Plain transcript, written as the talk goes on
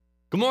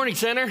Good morning,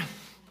 Center.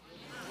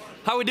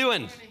 How we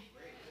doing?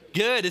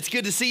 Good. It's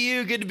good to see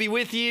you. Good to be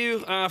with you.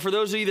 For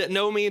those of you that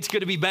know me, it's good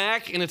to be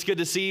back, and it's good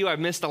to see you.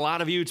 I've missed a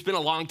lot of you. It's been a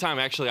long time,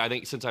 actually, I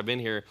think, since I've been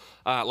here,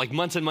 like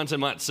months and months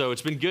and months. So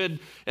it's been good.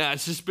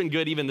 It's just been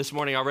good even this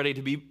morning already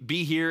to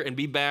be here and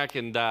be back.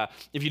 And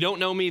if you don't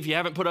know me, if you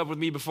haven't put up with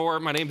me before,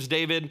 my name's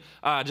David.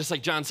 Just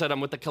like John said, I'm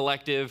with the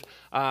Collective.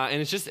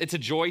 And it's a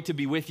joy to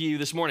be with you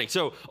this morning.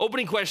 So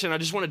opening question, I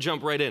just want to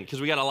jump right in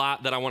because we got a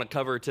lot that I want to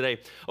cover today.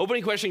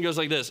 Opening question goes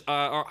like this.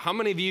 How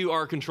many of you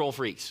are control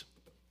freaks?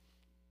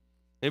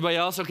 Anybody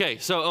else? Okay,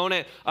 so own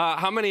it.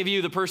 How many of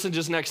you, the person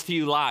just next to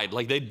you lied?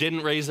 Like they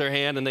didn't raise their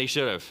hand and they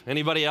should have.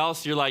 Anybody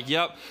else? You're like,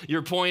 yep,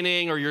 you're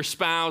pointing, or your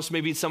spouse,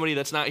 maybe it's somebody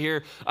that's not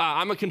here.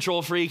 I'm a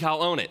control freak.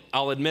 I'll own it.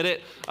 I'll admit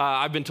it.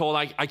 I've been told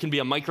I can be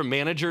a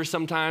micromanager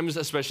sometimes,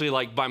 especially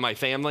like by my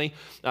family.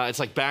 It's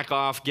like back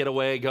off, get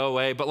away, go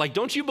away. But like,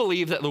 don't you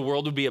believe that the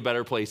world would be a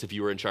better place if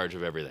you were in charge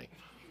of everything?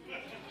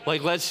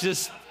 Like,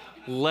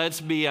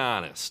 let's be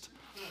honest.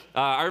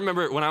 I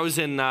remember when I was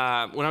in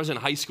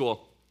high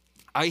school,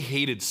 I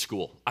hated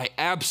school. I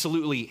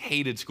absolutely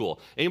hated school.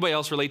 Anybody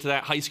else relate to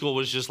that? High school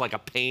was just like a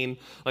pain.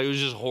 Like it was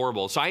just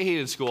horrible. So I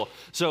hated school.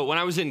 So when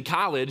I was in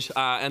college,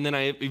 and then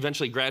I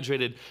eventually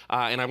graduated,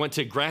 and I went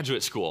to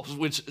graduate school,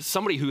 which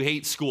somebody who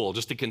hates school,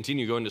 just to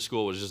continue going to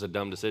school was just a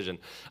dumb decision.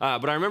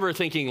 But I remember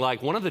thinking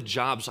like one of the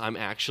jobs I'm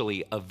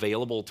actually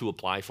available to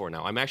apply for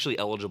now, I'm actually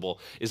eligible,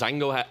 is I can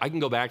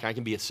go back, I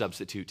can be a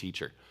substitute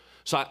teacher.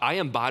 So I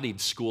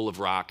embodied School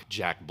of Rock,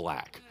 Jack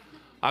Black.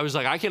 I was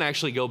like, I can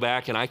actually go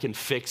back and I can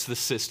fix the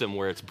system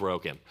where it's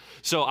broken.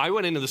 So I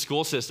went into the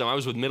school system. I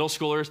was with middle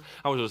schoolers.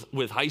 I was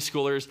with high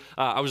schoolers.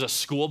 I was a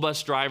school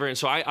bus driver. And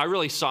so I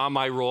really saw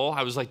my role.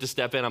 I was like to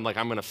step in. I'm like,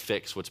 I'm going to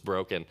fix what's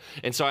broken.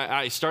 And so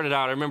I started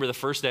out. I remember the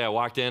first day I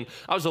walked in,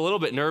 I was a little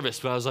bit nervous,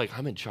 but I was like,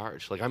 I'm in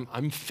charge. Like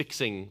I'm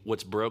fixing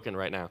what's broken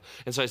right now.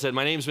 And so I said,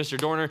 my name's Mr.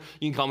 Doerner.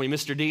 You can call me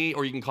Mr. D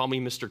or you can call me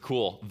Mr.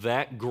 Cool.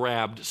 That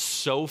grabbed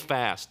so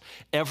fast.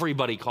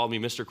 Everybody called me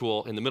Mr.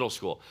 Cool in the middle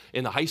school.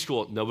 In the high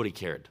school, nobody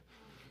cared.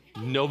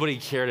 Nobody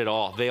cared at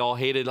all. They all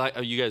hated,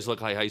 you guys look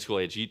like high school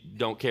age. You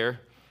don't care,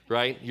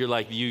 right? You're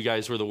like, you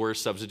guys were the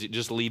worst substitute.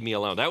 Just leave me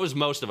alone. That was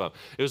most of them.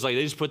 It was like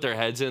they just put their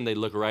heads in. They'd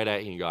look right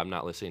at you and go, I'm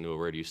not listening to a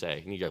word you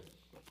say. And you go,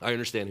 I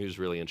understand who's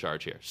really in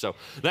charge here. So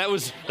that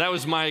was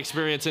my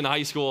experience in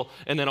high school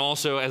and then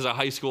also as a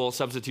high school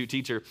substitute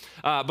teacher.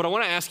 But I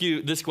want to ask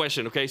you this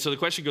question, okay? So the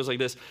question goes like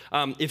this.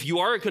 If you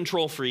are a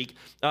control freak,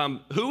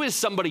 who is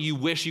somebody you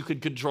wish you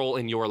could control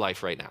in your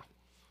life right now?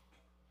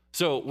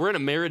 So we're in a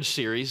marriage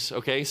series,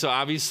 okay? So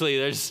obviously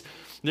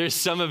there's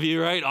some of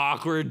you, right?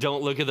 Awkward,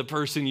 don't look at the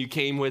person you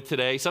came with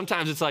today.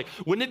 Sometimes it's like,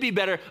 wouldn't it be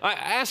better? I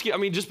ask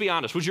you, just be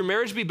honest. Would your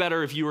marriage be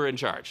better if you were in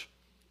charge?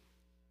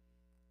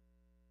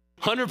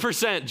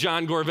 100%,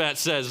 John Gorvette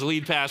says,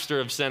 lead pastor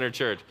of Center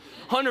Church.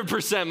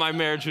 100% my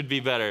marriage would be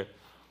better.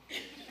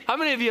 How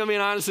many of you,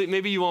 honestly,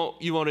 maybe you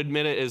won't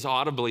admit it as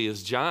audibly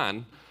as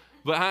John,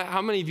 but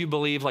how many of you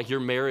believe like your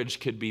marriage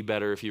could be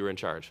better if you were in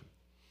charge?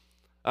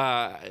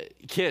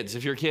 Kids,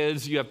 if you're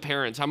kids, you have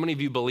parents. How many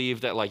of you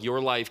believe that like your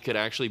life could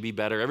actually be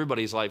better?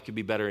 Everybody's life could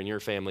be better in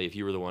your family if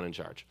you were the one in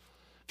charge,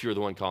 if you were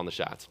the one calling the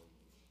shots.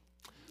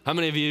 How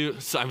many of you,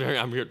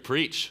 I'm here to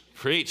preach,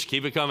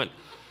 keep it coming.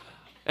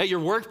 At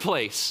your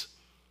workplace,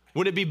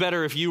 would it be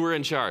better if you were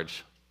in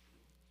charge?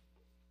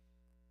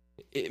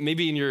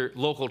 Maybe in your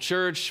local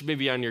church,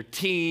 maybe on your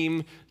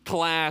team,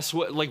 class,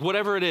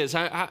 whatever it is.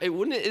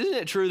 Isn't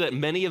it true that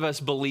many of us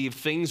believe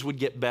things would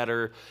get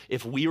better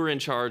if we were in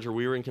charge or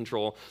we were in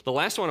control? The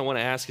last one I want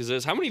to ask is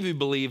this. How many of you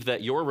believe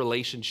that your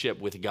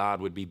relationship with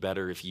God would be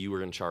better if you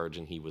were in charge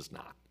and he was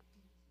not?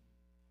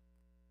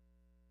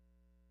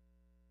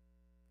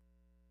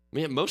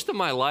 Most of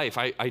my life,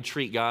 I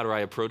treat God or I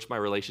approach my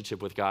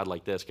relationship with God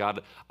like this.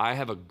 God, I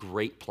have a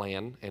great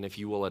plan, and if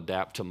you will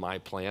adapt to my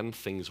plan,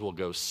 things will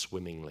go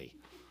swimmingly.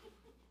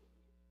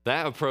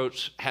 That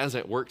approach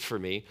hasn't worked for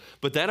me,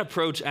 but that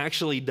approach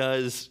actually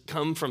does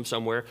come from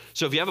somewhere.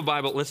 So if you have a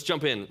Bible, let's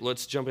jump in.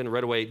 Let's jump in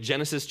right away.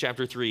 Genesis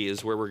chapter 3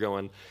 is where we're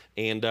going.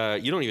 And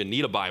you don't even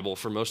need a Bible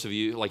for most of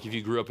you. Like if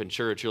you grew up in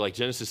church, you're like,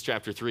 Genesis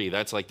chapter 3,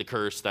 that's like the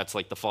curse, that's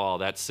like the fall,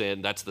 that's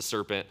sin, that's the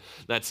serpent,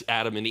 that's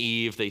Adam and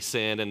Eve, they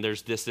sinned, and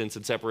there's distance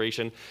and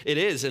separation. It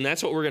is, and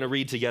that's what we're going to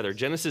read together.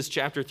 Genesis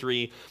chapter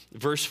 3,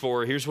 verse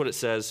 4, here's what it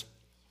says.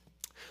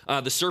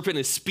 The serpent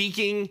is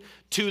speaking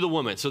to the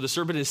woman. So the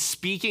serpent is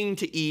speaking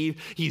to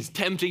Eve. He's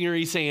tempting her.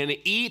 He's saying,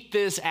 eat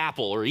this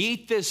apple or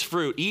eat this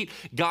fruit.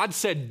 God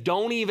said,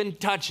 don't even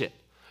touch it.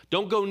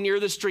 Don't go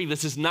near this tree.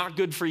 This is not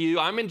good for you.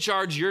 I'm in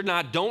charge. You're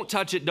not. Don't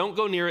touch it. Don't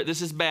go near it.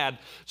 This is bad.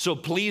 So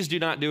please do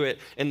not do it.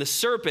 And the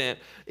serpent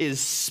is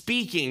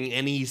speaking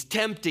and he's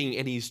tempting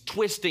and he's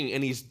twisting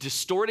and he's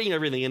distorting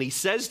everything. And he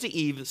says to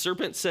Eve, the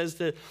serpent says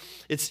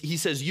he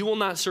says, you will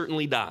not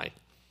certainly die.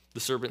 The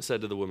serpent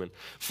said to the woman,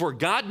 for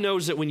God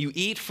knows that when you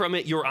eat from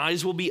it, your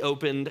eyes will be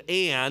opened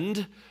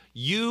and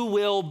you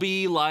will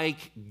be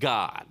like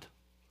God.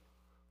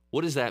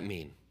 What does that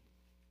mean?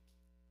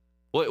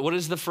 What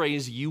does the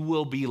phrase, you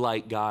will be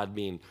like God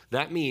mean?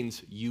 That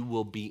means you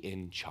will be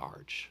in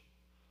charge.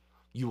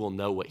 You will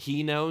know what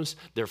he knows.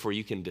 Therefore,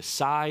 you can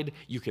decide.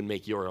 You can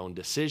make your own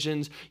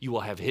decisions. You will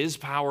have his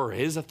power, or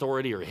his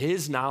authority, or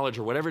his knowledge,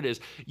 or whatever it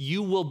is.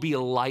 You will be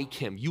like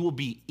him. You will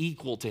be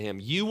equal to him.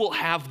 You will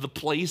have the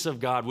place of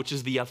God, which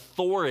is the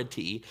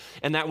authority.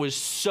 And that was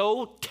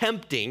so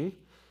tempting.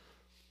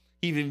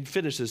 He even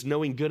finishes,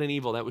 knowing good and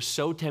evil. That was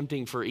so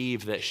tempting for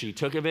Eve that she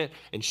took of it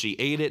and she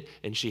ate it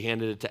and she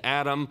handed it to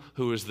Adam,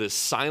 who was this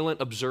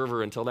silent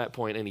observer until that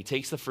point. And he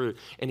takes the fruit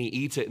and he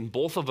eats it. And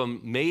both of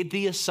them made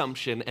the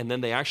assumption, and then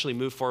they actually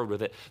moved forward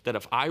with it, that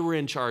if I were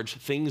in charge,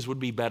 things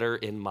would be better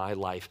in my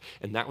life.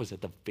 And that was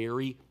at the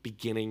very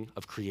beginning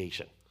of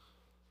creation.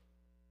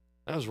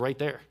 That was right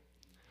there.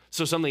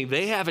 So something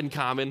they have in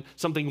common,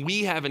 something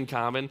we have in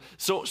common.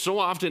 So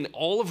often,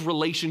 all of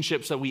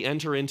relationships that we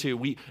enter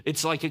into,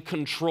 it's like a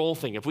control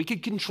thing. If we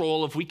could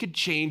control, if we could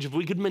change, if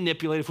we could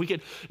manipulate, if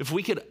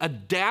we could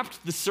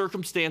adapt the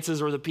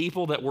circumstances or the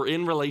people that we're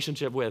in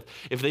relationship with,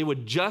 if they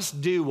would just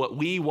do what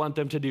we want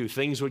them to do,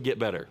 things would get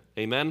better.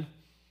 Amen?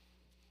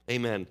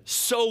 Amen.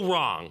 So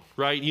wrong,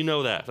 right? You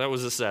know that. That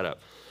was the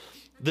setup.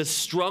 The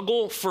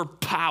struggle for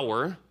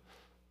power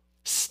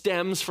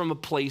stems from a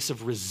place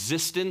of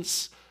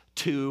resistance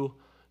to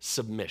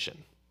submission.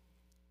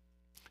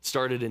 It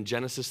started in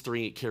Genesis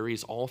 3. It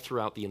carries all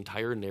throughout the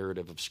entire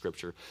narrative of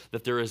Scripture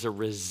that there is a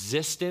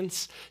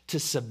resistance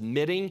to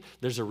submitting.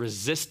 There's a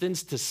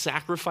resistance to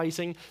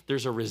sacrificing.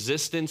 There's a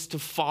resistance to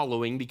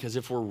following, because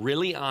if we're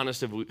really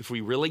honest, if we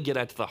really get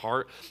at the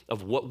heart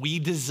of what we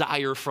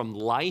desire from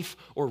life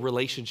or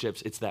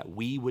relationships, it's that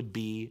we would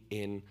be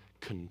in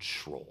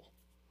control.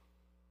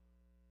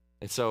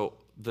 And so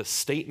the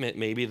statement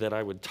maybe that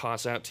I would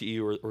toss out to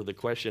you, or the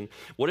question,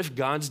 what if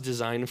God's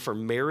design for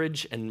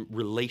marriage and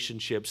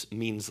relationships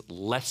means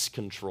less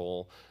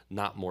control,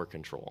 not more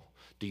control?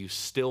 Do you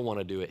still want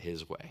to do it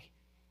his way?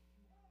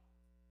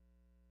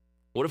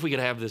 What if we could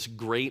have this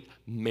great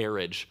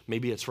marriage?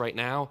 Maybe it's right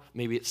now,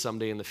 maybe it's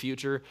someday in the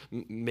future,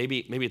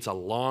 maybe it's a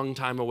long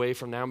time away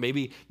from now,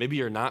 maybe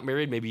you're not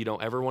married, maybe you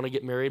don't ever want to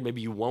get married,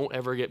 maybe you won't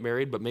ever get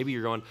married, but maybe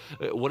you're going,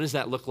 what does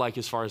that look like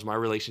as far as my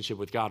relationship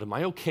with God? Am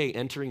I okay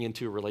entering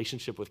into a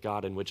relationship with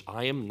God in which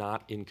I am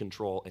not in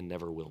control and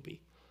never will be?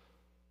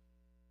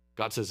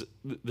 God says,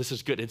 this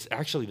is good. It's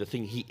actually the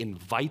thing he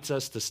invites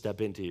us to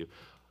step into.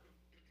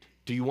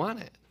 Do you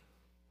want it?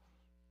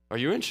 Are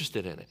you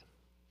interested in it?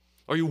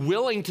 Are you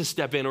willing to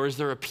step in, or is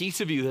there a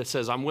piece of you that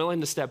says, I'm willing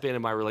to step in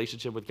my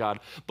relationship with God,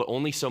 but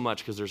only so much,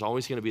 because there's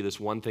always going to be this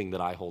one thing that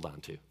I hold on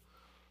to.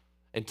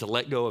 And to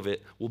let go of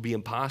it will be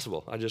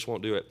impossible. I just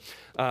won't do it.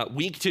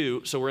 Week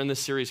 2, so we're in this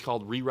series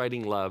called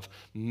Rewriting Love.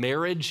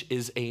 Marriage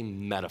is a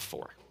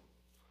metaphor.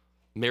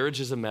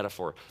 Marriage is a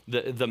metaphor.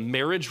 The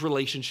marriage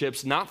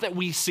relationships, not that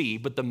we see,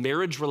 but the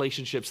marriage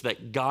relationships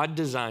that God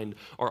designed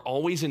are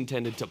always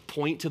intended to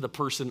point to the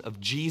person of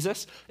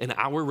Jesus and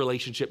our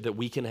relationship that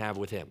we can have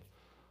with him.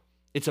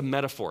 It's a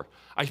metaphor.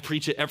 I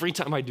preach it every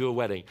time I do a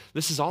wedding.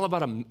 This is all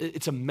about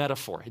it's a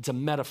metaphor. It's a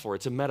metaphor.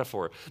 It's a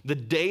metaphor. The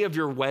day of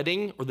your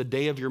wedding or the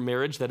day of your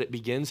marriage that it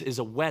begins is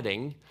a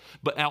wedding.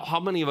 But how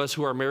many of us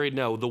who are married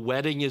know the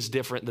wedding is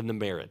different than the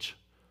marriage,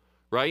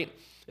 right?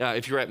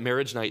 If you're at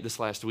marriage night this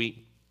last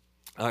week,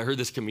 I heard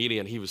this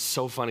comedian. He was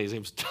so funny. His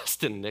name was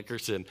Dustin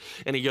Nickerson.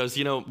 And he goes,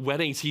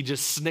 weddings, he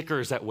just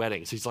snickers at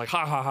weddings. He's like,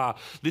 ha, ha, ha.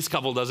 This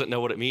couple doesn't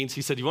know what it means.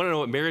 He said, you want to know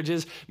what marriage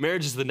is?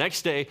 Marriage is the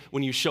next day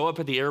when you show up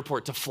at the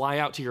airport to fly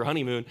out to your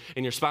honeymoon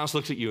and your spouse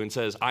looks at you and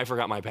says, I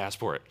forgot my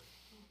passport.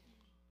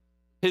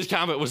 His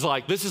comment was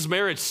like, this is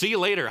marriage. See you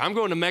later. I'm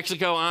going to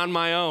Mexico on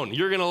my own.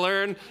 You're going to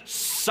learn.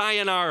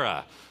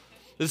 Sayonara.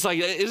 It's like,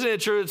 isn't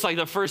it true? It's like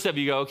the first step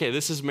you go, okay,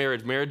 this is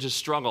marriage. Marriage is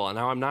struggle, and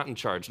now I'm not in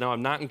charge. Now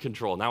I'm not in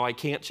control. Now I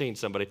can't change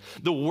somebody.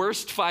 The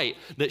worst fight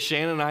that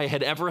Shannon and I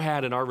had ever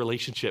had in our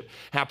relationship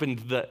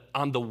happened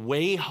on the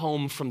way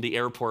home from the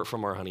airport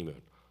from our honeymoon.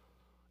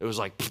 It was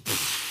like,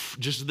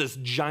 just this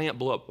giant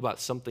blow up about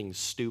something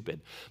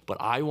stupid. But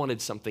I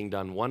wanted something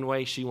done one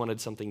way. She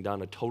wanted something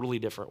done a totally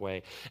different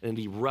way. And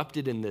it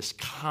erupted in this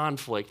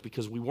conflict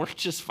because we weren't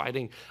just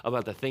fighting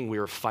about the thing. We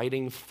were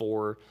fighting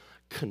for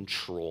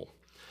control.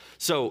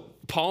 So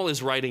Paul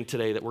is writing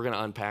today that we're going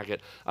to unpack it.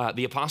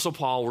 The Apostle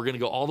Paul, we're going to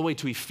go all the way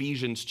to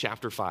Ephesians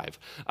chapter 5.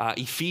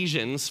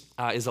 Ephesians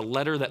is a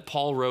letter that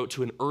Paul wrote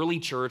to an early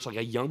church, like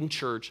a young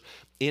church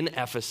in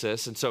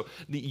Ephesus. And so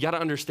you got to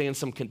understand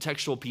some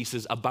contextual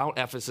pieces about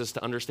Ephesus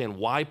to understand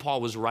why Paul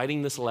was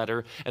writing this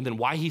letter and then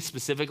why he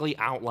specifically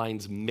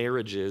outlines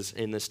marriages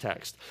in this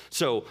text.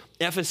 So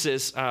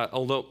Ephesus,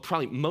 although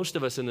probably most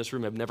of us in this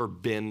room have never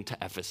been to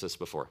Ephesus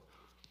before.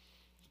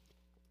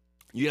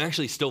 You can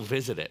actually still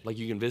visit it. Like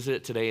you can visit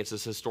it today. It's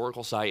this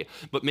historical site.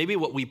 But maybe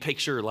what we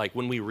picture, like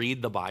when we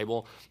read the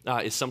Bible,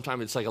 is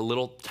sometimes it's like a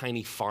little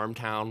tiny farm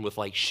town with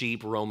like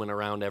sheep roaming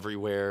around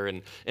everywhere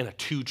and a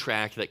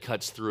 2-track that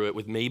cuts through it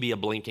with maybe a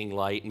blinking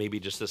light, maybe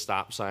just a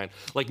stop sign.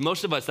 Like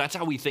most of us, that's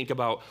how we think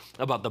about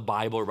the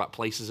Bible or about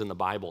places in the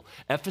Bible.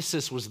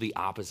 Ephesus was the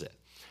opposite.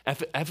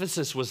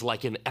 Ephesus was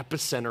like an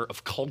epicenter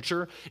of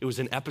culture. It was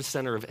an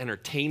epicenter of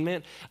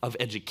entertainment, of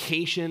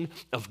education,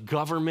 of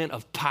government,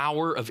 of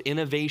power, of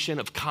innovation,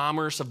 of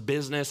commerce, of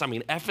business. I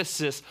mean,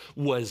 Ephesus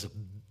was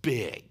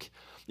big.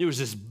 It was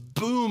this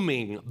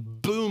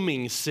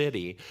booming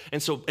city.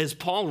 And so as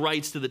Paul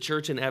writes to the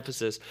church in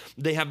Ephesus,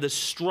 they have this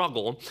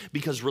struggle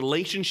because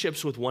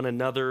relationships with one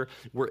another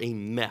were a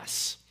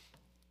mess.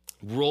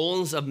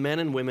 Roles of men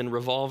and women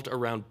revolved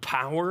around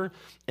power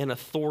and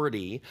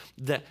authority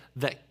that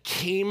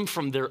came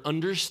from their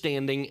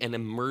understanding and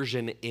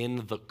immersion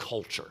in the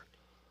culture.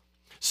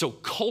 So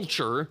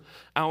culture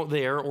out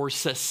there, or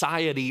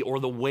society, or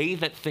the way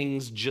that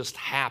things just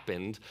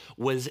happened,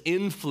 was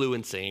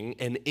influencing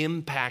and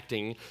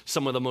impacting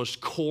some of the most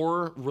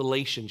core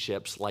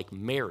relationships, like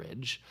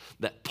marriage,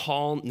 that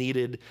Paul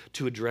needed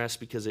to address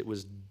because it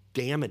was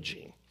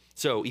damaging.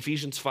 So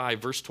Ephesians 5,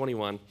 verse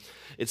 21,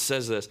 it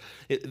says this.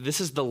 This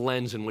is the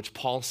lens in which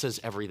Paul says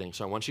everything.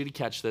 So I want you to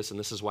catch this, and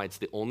this is why it's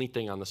the only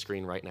thing on the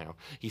screen right now.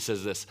 He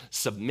says this: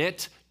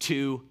 submit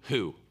to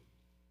who?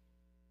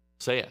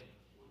 Say it.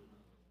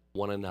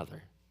 One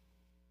another.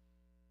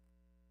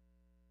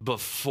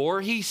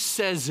 Before he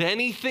says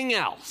anything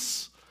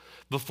else,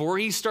 before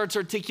he starts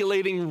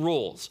articulating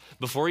rules,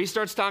 before he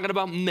starts talking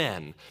about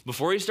men,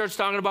 before he starts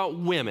talking about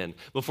women,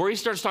 before he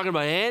starts talking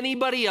about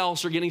anybody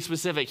else or getting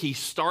specific, he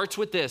starts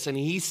with this and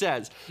he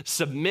says,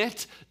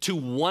 submit to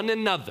one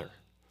another.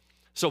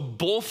 So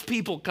both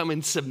people come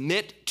and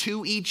submit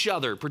to each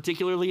other,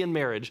 particularly in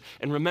marriage.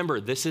 And remember,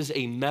 this is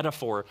a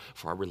metaphor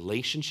for our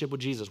relationship with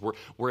Jesus.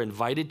 We're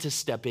invited to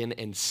step in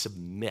and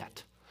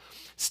submit.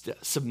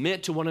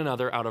 Submit to one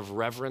another out of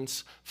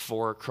reverence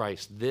for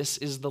Christ. This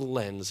is the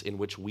lens in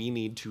which we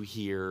need to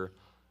hear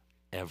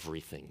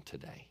everything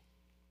today.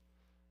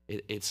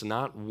 It's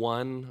not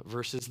one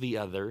versus the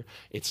other.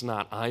 It's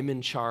not I'm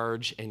in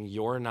charge and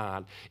you're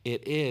not.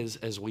 It is,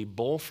 as we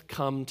both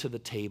come to the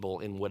table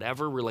in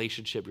whatever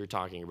relationship you're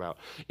talking about,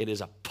 it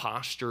is a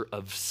posture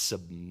of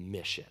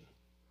submission.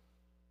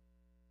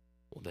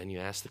 Well, then you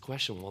ask the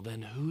question, well,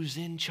 then who's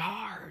in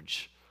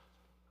charge?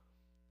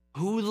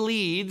 Who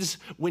leads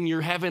when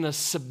you're having a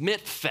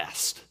submit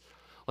fest?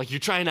 Like you're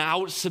trying to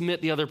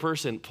out-submit the other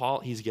person.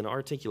 Paul, he's going to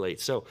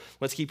articulate. So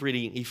let's keep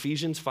reading.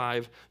 Ephesians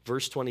 5,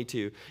 verse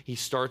 22. He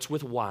starts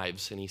with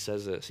wives, and he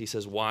says this. He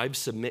says, wives,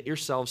 submit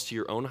yourselves to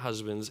your own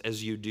husbands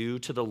as you do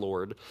to the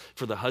Lord.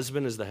 For the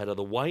husband is the head of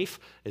the wife,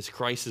 as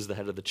Christ is the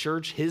head of the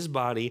church, his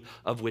body,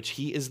 of which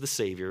he is the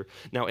Savior.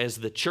 Now, as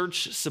the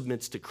church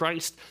submits to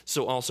Christ,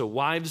 so also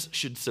wives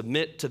should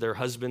submit to their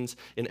husbands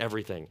in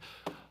everything.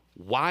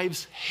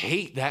 Wives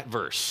hate that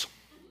verse,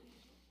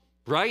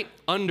 right?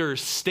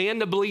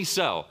 Understandably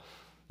so.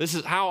 This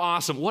is how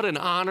awesome. What an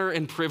honor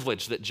and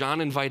privilege that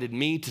John invited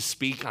me to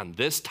speak on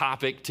this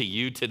topic to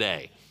you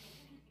today.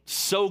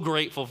 So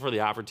grateful for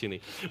the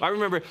opportunity. I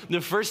remember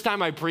the first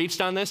time I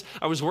preached on this,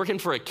 I was working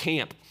for a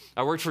camp.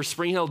 I worked for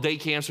Spring Hill Day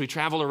Camps. We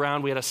traveled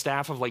around. We had a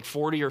staff of like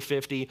 40 or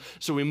 50.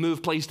 So we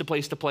moved place to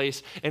place to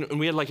place. And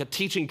we had like a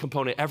teaching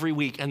component every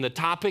week. And the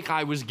topic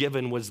I was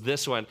given was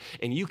this one.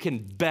 And you can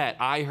bet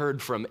I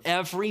heard from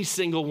every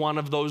single one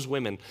of those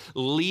women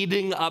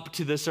leading up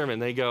to the sermon.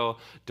 They go,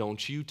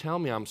 don't you tell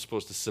me I'm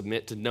supposed to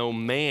submit to no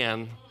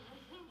man.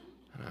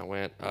 And I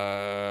went,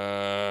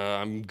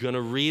 I'm going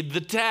to read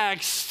the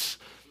text.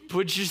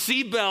 Put your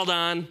seatbelt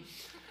on.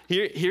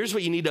 Here's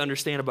what you need to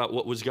understand about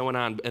what was going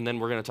on, and then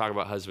we're going to talk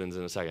about husbands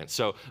in a second.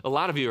 So a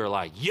lot of you are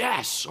like,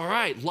 yes, all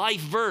right,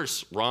 life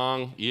verse.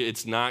 Wrong.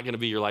 It's not going to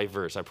be your life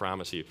verse, I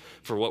promise you,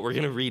 for what we're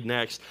going to read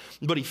next.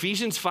 But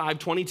Ephesians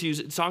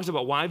 5:22, it talks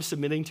about wives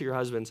submitting to your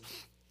husbands.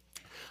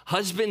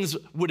 Husbands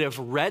would have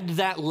read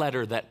that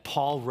letter that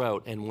Paul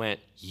wrote and went,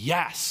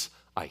 yes,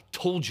 I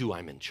told you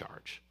I'm in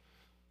charge.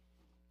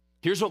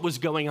 Here's what was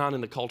going on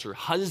in the culture.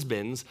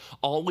 Husbands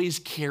always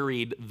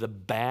carried the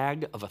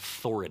bag of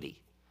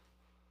authority.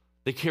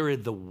 They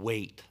carried the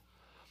weight.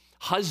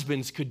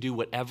 Husbands could do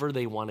whatever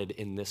they wanted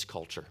in this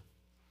culture.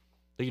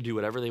 They could do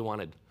whatever they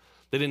wanted.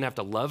 They didn't have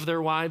to love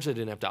their wives. They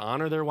didn't have to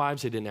honor their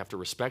wives. They didn't have to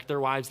respect their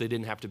wives. They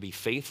didn't have to be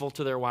faithful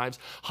to their wives.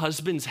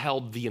 Husbands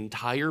held the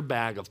entire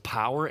bag of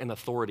power and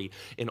authority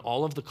in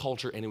all of the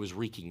culture, and it was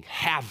wreaking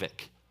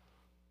havoc.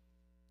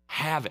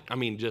 I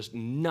mean, just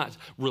nuts.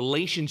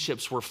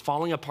 Relationships were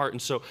falling apart.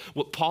 And so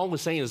what Paul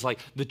was saying is like,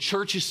 the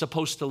church is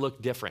supposed to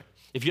look different.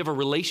 If you have a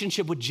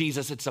relationship with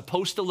Jesus, it's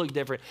supposed to look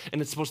different, and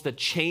it's supposed to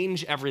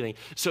change everything.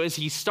 So as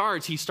he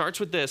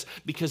starts with this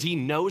because he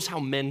knows how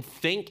men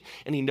think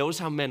and he knows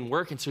how men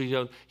work. And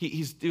so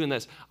he's doing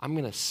this. I'm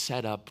going to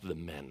set up the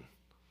men.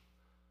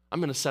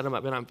 I'm going to set them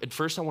up. And at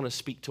first I want to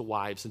speak to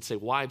wives and say,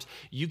 wives,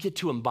 you get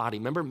to embody.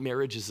 Remember,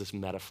 marriage is this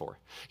metaphor.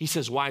 He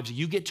says, wives,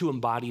 you get to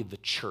embody the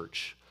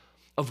church,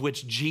 of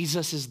which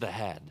Jesus is the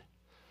head.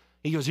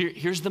 He goes,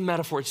 here's the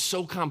metaphor. It's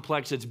so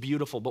complex, it's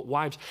beautiful. But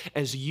wives,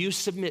 as you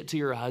submit to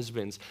your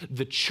husbands,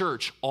 the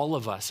church, all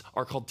of us,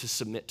 are called to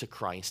submit to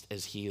Christ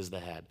as he is the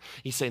head.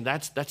 He's saying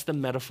that's the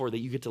metaphor that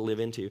you get to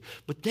live into.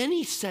 But then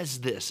he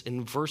says this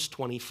in verse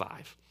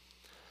 25.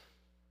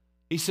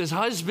 He says,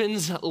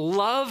 husbands,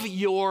 love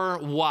your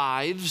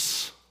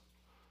wives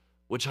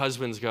Which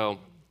husbands go,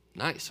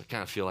 nice, I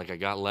kind of feel like I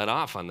got let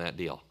off on that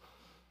deal,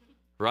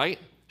 right?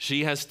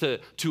 She has to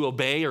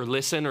obey or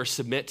listen or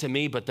submit to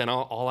me, but then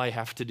all I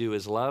have to do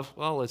is love.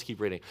 Well, let's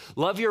keep reading.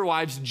 Love your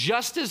wives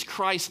just as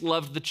Christ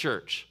loved the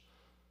church.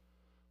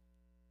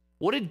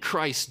 What did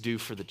Christ do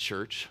for the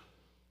church?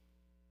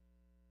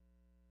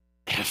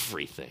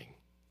 Everything.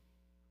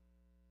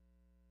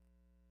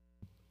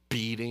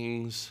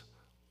 Beatings,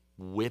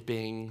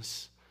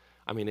 whippings.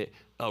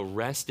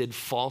 Arrested,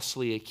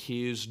 falsely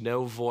accused,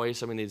 no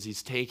voice. As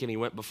he's taken, he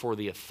went before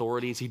the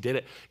authorities. He did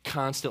it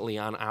constantly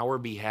on our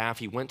behalf.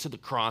 He went to the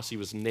cross. He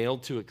was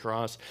nailed to a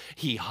cross.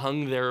 He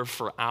hung there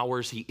for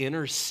hours. He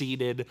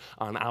interceded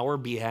on our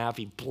behalf.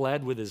 He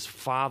pled with his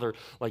Father,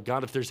 like,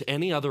 God, if there's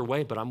any other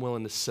way, but I'm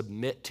willing to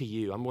submit to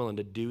you. I'm willing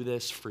to do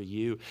this for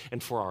you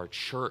and for our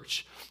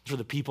church, for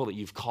the people that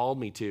you've called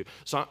me to.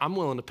 So I'm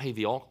willing to pay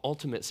the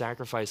ultimate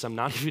sacrifice. I'm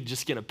not even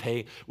just going to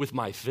pay with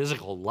my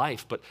physical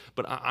life, but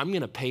I'm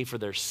going to pay for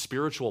their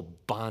spiritual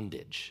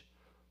bondage.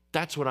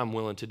 That's what I'm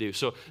willing to do.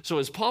 So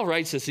as Paul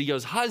writes this, he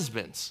goes,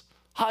 husbands.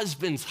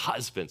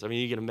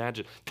 You can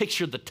imagine,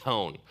 picture the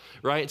tone,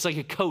 right? It's like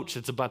a coach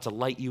that's about to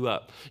light you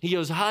up. He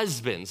goes,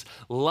 husbands,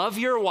 love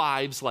your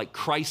wives like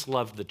Christ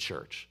loved the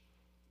church.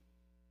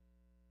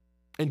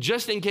 And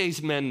just in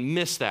case men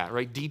miss that,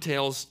 right?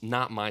 Details,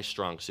 not my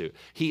strong suit.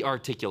 He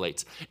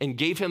articulates and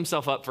gave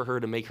himself up for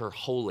her to make her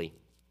holy,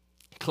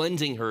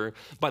 cleansing her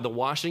by the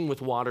washing with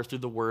water through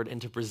the word,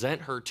 and to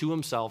present her to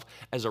himself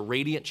as a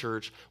radiant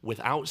church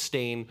without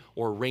stain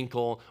or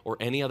wrinkle or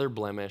any other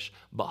blemish,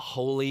 but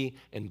holy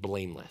and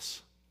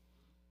blameless.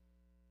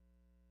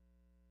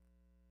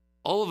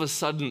 All of a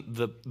sudden,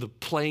 the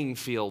playing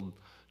field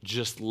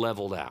just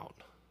leveled out.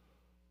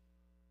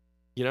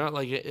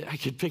 Like I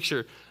could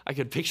picture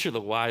the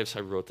wives.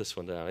 I wrote this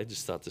one down. I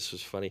just thought this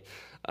was funny.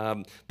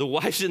 The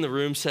wives in the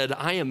room said,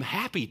 I am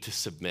happy to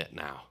submit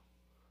now.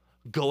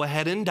 Go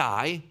ahead and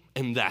die,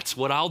 and that's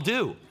what I'll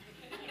do.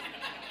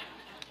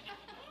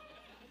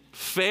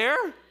 Fair?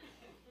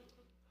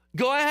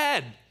 Go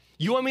ahead.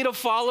 You want me to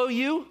follow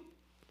you?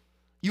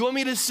 You want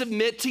me to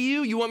submit to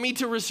you? You want me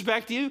to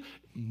respect you?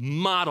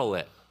 Model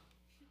it.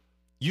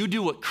 You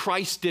do what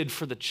Christ did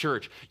for the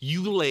church.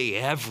 You lay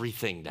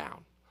everything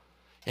down.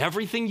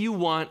 Everything you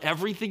want,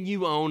 everything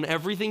you own,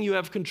 everything you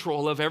have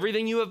control of,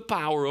 everything you have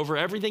power over,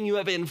 everything you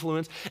have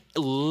influence,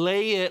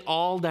 lay it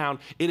all down.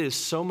 It is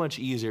so much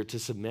easier to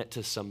submit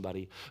to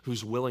somebody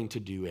who's willing to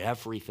do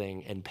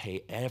everything and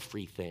pay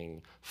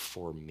everything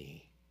for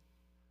me.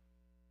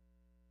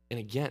 And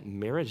again,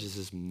 marriage is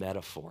this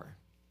metaphor.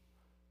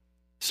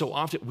 So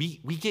often we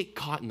get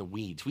caught in the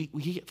weeds. We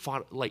get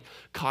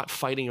caught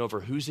fighting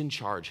over who's in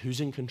charge, who's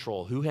in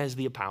control, who has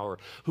the power,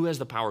 who has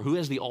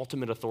the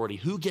ultimate authority,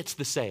 who gets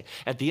the say.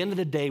 At the end of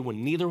the day,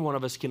 when neither one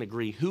of us can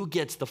agree, who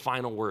gets the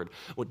final word?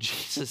 What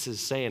Jesus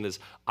is saying is,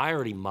 I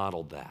already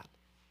modeled that.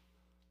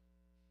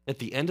 At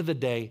the end of the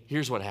day,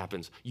 here's what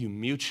happens. You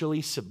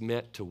mutually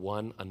submit to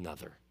one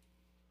another.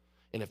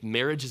 And if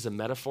marriage is a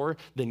metaphor,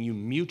 then you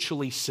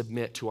mutually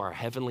submit to our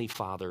Heavenly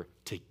Father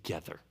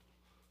together.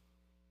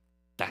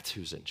 That's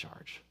who's in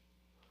charge.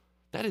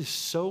 That is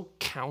so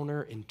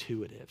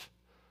counterintuitive.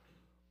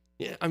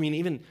 Yeah,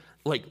 even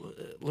let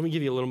me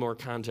give you a little more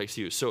context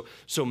to you.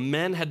 So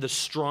men had the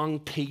strong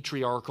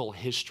patriarchal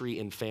history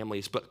in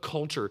families, but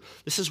culture,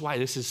 this is why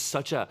this is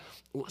such a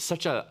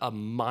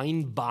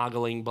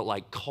mind-boggling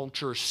but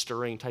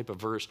culture-stirring type of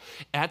verse.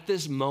 At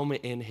this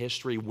moment in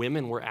history,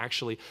 women were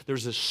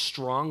there's this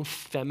strong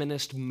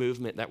feminist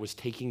movement that was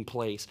taking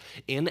place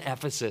in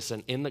Ephesus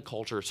and in the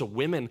culture. So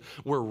women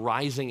were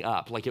rising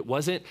up. It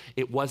wasn't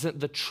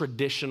the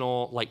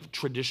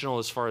traditional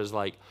as far as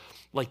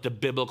the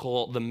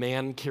biblical, the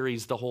man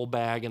carries the whole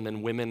bag and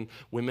then women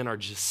are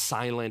just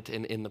silent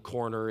and in the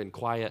corner and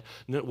quiet.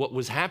 No, what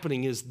was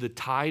happening is the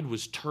tide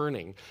was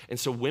turning. And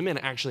so women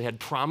actually had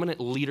prominent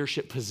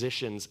leadership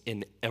positions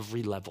in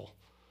every level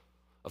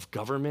of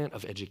government,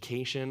 of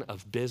education,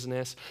 of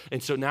business.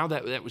 And so now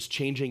that was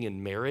changing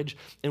in marriage.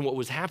 And what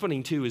was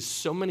happening too is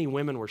so many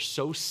women were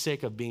so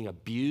sick of being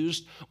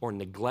abused or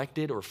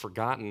neglected or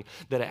forgotten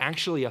that it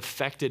actually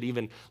affected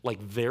even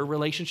their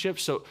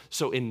relationships.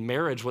 So in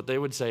marriage, what they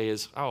would say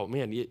is, oh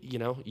man,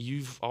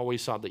 you've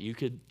always thought that you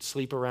could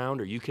sleep around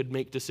or you could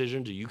make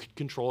decisions or you could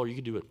control or you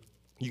could do it.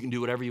 You can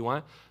do whatever you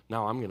want.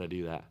 Now I'm going to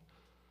do that.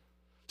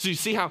 So you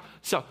see how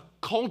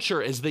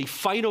culture, as they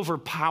fight over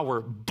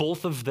power,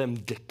 both of them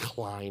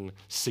decline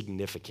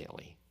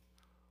significantly.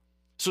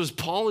 So as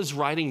Paul is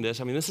writing this,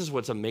 this is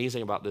what's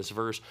amazing about this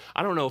verse.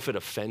 I don't know if it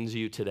offends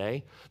you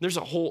today. There's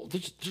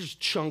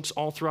chunks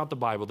all throughout the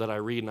Bible that I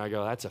read and I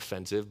go, that's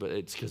offensive, but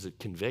it's because it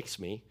convicts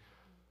me.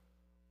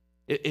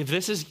 If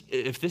this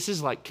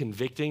is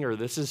convicting or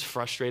this is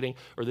frustrating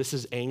or this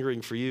is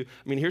angering for you,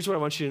 here's what I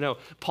want you to know.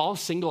 Paul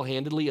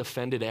single-handedly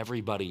offended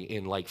everybody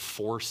in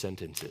 4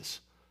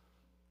 sentences.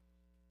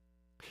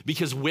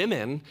 Because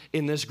women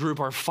in this group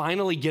are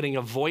finally getting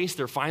a voice,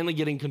 they're finally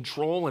getting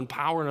control and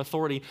power and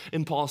authority,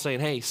 and Paul's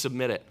saying, hey,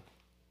 submit it,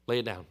 lay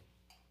it down.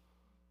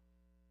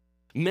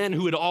 Men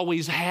who had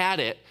always had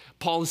it,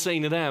 Paul is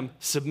saying to them,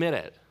 submit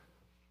it.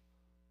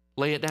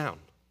 Lay it down.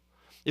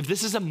 If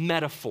this is a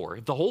metaphor,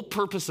 if the whole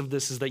purpose of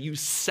this is that you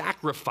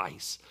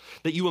sacrifice,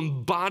 that you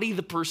embody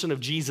the person of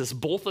Jesus,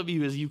 both of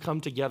you as you come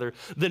together,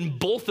 then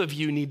both of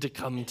you need to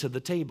come to the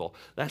table.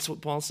 That's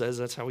what Paul says.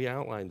 That's how he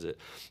outlines it.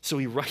 So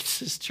he writes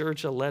his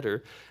church a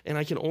letter, and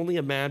I can only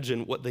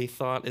imagine what they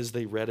thought as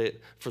they read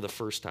it for the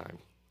first time.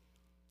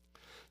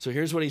 So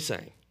here's what he's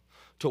saying.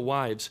 To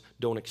wives,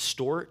 don't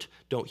extort,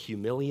 don't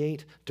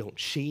humiliate, don't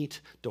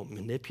cheat, don't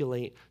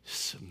manipulate,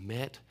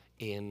 submit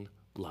in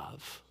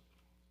love.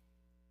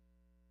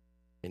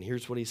 And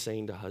here's what he's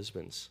saying to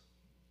husbands.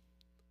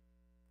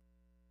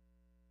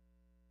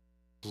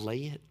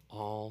 Lay it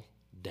all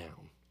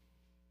down.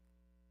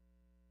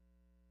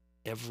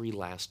 Every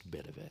last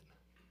bit of it.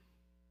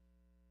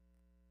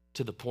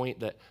 To the point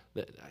that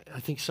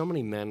I think so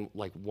many men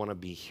want to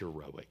be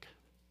heroic.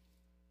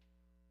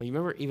 You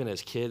remember even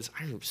as kids,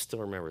 I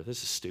still remember,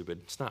 this is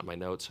stupid. It's not in my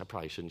notes. I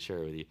probably shouldn't share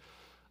it with you.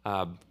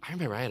 I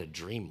remember I had a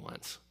dream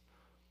once.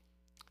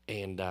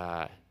 And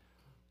I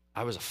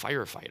was a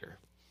firefighter.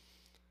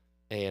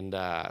 And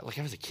I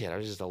was a kid. I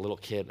was just a little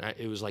kid.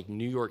 It was like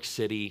New York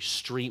City.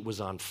 Street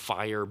was on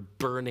fire,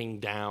 burning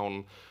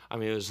down. I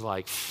mean, it was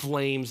like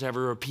flames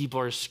everywhere.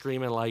 People are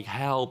screaming like,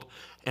 help.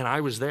 And I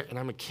was there, and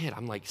I'm a kid.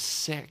 I'm like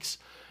 6.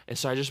 And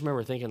so I just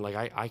remember thinking,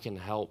 I can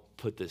help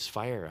put this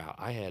fire out.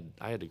 I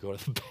had to go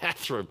to the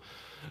bathroom.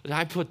 And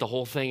I put the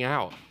whole thing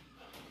out.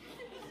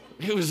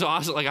 It was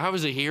awesome. I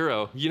was a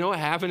hero. You know what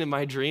happened in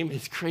my dream?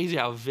 It's crazy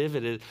how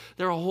vivid it is.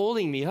 They're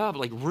holding me up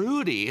like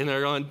Rudy, and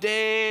they're going,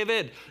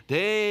 David,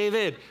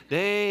 David,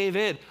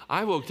 David.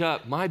 I woke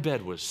up. My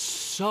bed was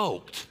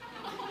soaked.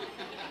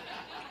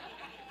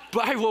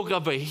 But I woke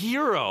up a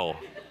hero.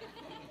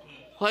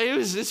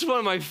 This is one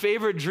of my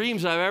favorite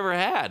dreams I've ever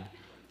had.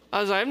 I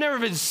was like, I've never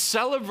been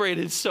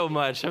celebrated so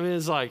much. I mean,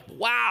 it's like,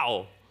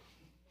 wow.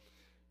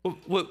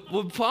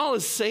 What Paul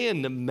is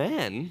saying to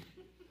men,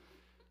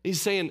 he's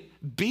saying,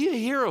 be a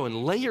hero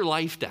and lay your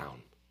life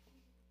down.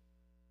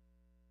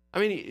 I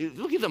mean,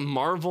 look at the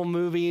Marvel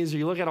movies, or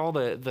you look at all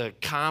the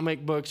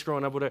comic books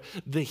growing up, whatever.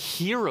 The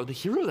hero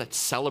that's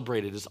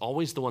celebrated is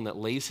always the one that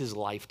lays his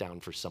life down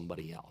for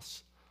somebody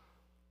else.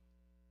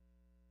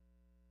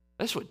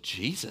 That's what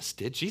Jesus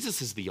did. Jesus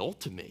is the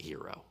ultimate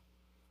hero.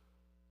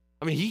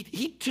 I mean,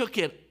 he took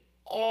it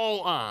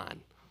all on.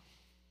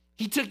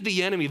 He took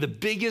the enemy, the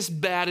biggest,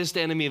 baddest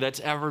enemy that's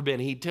ever been.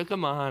 He took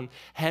him on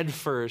head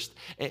first,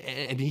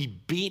 and he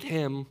beat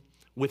him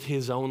with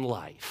his own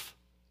life.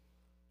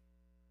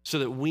 So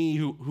that we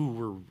who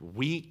were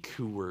weak,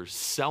 who were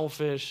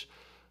selfish,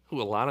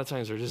 who a lot of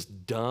times are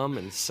just dumb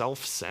and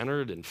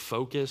self-centered and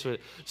focused,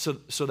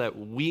 so that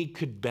we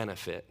could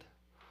benefit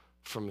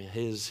from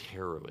his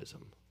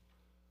heroism.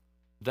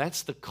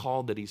 That's the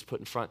call that he's put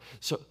in front.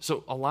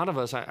 So a lot of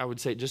us, I would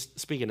say, just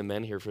speaking to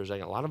men here for a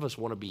second, a lot of us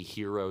want to be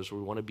heroes.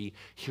 We want to be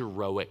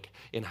heroic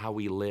in how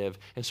we live.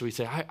 And so we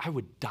say, I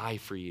would die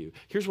for you.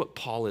 Here's what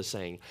Paul is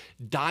saying.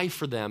 Die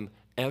for them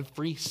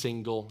every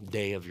single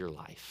day of your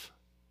life.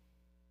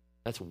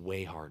 That's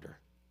way harder.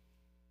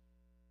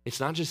 It's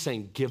not just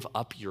saying give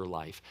up your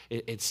life.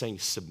 It's saying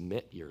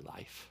submit your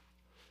life.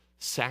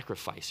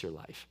 Sacrifice your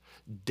life.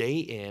 Day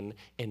in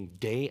and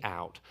day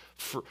out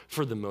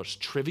for the most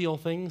trivial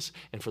things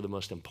and for the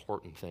most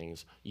important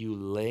things. You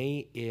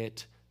lay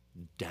it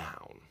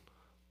down.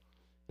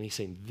 And he's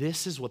saying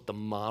this is what the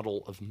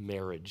model of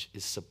marriage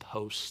is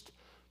supposed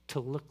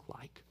to look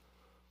like.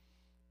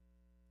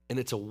 And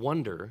it's a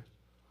wonder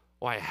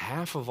why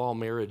half of all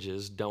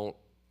marriages don't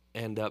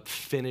end up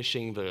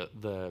finishing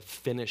the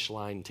finish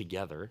line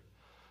together.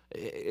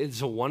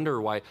 It's a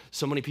wonder why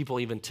so many people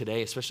even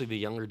today, especially the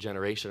younger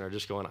generation, are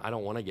just going, I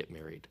don't want to get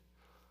married.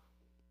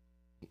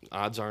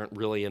 Odds aren't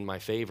really in my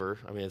favor.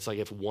 I mean, it's like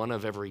if one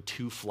of every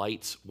 2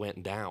 flights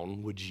went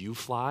down, would you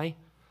fly?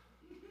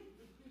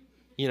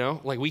 You know,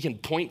 we can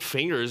point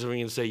fingers and we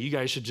can say, you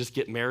guys should just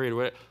get married.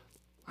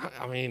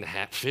 I mean,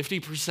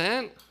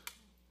 50%?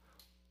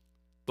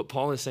 But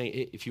Paul is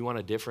saying if you want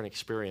a different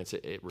experience,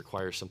 it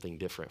requires something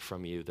different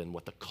from you than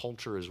what the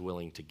culture is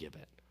willing to give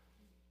it.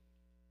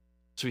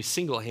 So he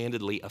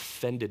single-handedly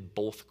offended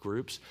both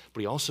groups, but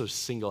he also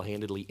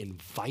single-handedly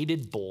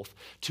invited both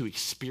to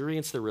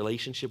experience the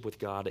relationship with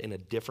God in a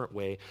different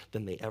way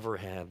than they ever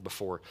had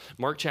before.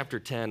 Mark chapter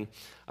 10,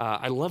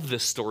 I love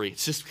this story.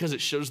 It's just because it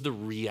shows the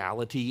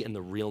reality and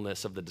the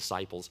realness of the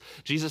disciples.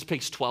 Jesus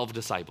picks 12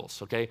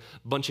 disciples, okay?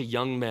 A bunch of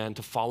young men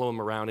to follow him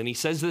around. And he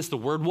says this, the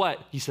word what?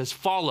 He says,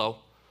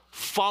 follow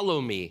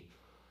me.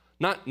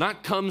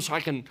 Not come so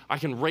I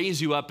can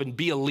raise you up and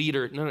be a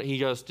leader. No, he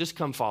goes, just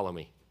come follow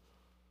me.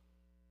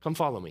 Come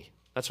follow me.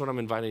 That's what I'm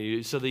inviting you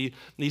to. So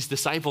these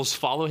disciples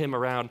follow him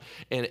around,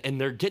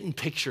 and they're getting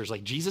pictures.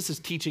 Like Jesus is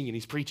teaching and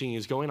he's preaching,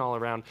 he's going all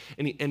around,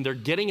 and they're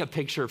getting a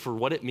picture for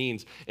what it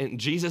means. And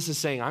Jesus is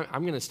saying, I'm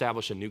going to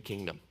establish a new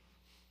kingdom.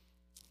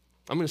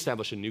 I'm going to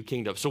establish a new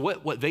kingdom. So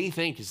what they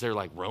think is they're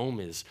like, Rome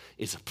is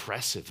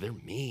oppressive. They're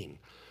mean,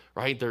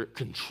 right? They're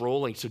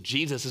controlling. So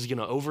Jesus is going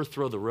to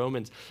overthrow the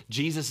Romans.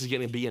 Jesus is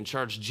going to be in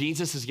charge.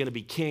 Jesus is going to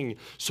be king.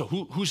 So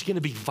who's going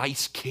to be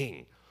vice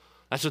king?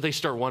 That's what they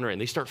start wondering.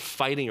 They start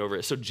fighting over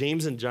it. So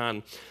James and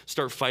John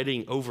start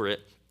fighting over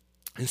it.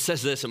 It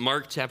says this in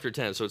Mark chapter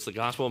 10, so it's the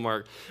Gospel of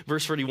Mark,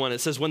 verse 31. It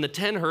says, when the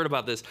 10 heard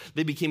about this,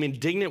 they became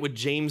indignant with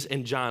James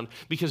and John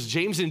because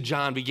James and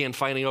John began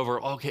fighting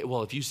over, okay,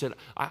 well, if you said,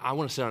 I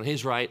want to sit on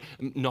his right.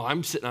 No,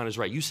 I'm sitting on his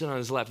right. You sit on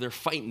his left. They're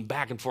fighting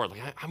back and forth.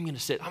 Like, I'm going to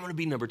sit. I'm going to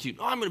be number 2.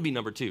 No, I'm going to be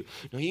number 2.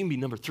 No, you can be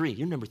number 3.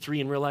 You're number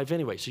 3 in real life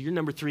anyway, so you're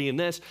number 3 in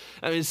this.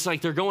 I mean, it's like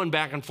they're going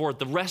back and forth.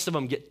 The rest of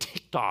them get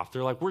ticked off.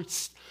 They're like,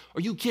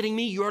 are you kidding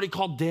me? You already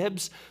called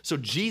dibs? So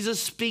Jesus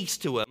speaks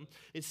to him.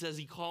 It says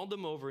he called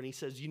them over and he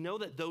says, you know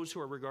that those who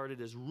are regarded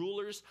as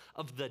rulers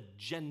of the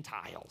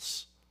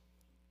Gentiles,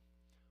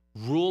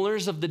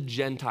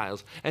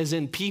 as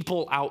in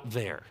people out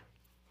there,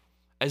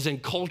 as in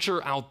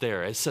culture out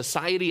there, as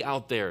society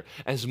out there,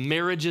 as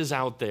marriages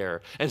out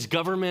there, as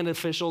government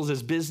officials,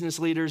 as business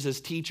leaders,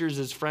 as teachers,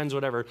 as friends,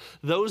 whatever,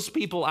 those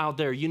people out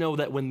there, you know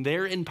that when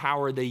they're in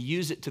power, they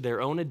use it to their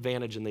own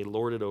advantage and they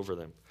lord it over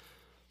them.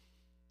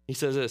 He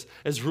says this,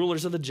 as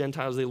rulers of the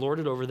Gentiles, they lord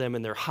it over them,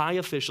 and their high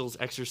officials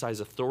exercise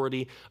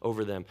authority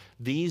over them.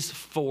 These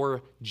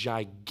 4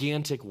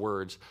 gigantic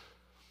words,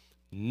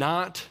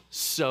 not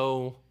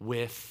so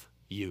with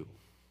you.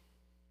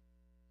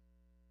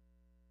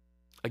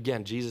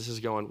 Again, Jesus is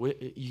going,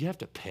 you have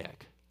to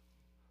pick.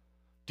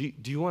 Do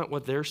you want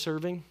what they're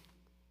serving?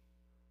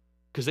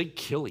 Because they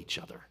kill each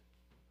other.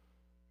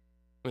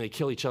 I mean, they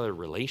kill each other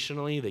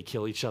relationally. They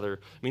kill each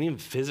other, I mean, even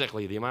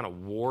physically, the amount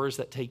of wars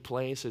that take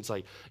place. It's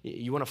like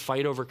you want to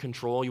fight over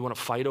control. You want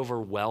to fight over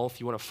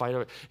wealth. You want to fight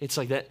over, it's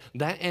like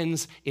that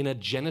ends in a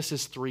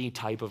Genesis 3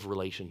 type of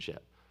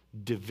relationship.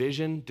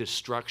 Division,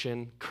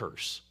 destruction,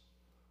 curse.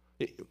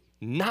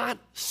 Not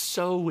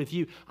so with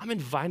you. I'm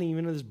inviting you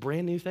into this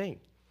brand new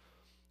thing.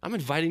 I'm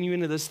inviting you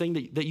into this thing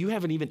that you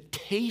haven't even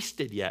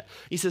tasted yet.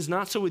 He says,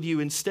 not so with you.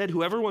 Instead,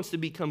 whoever wants to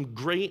become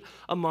great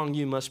among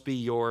you must be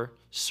your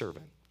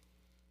servant.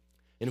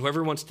 And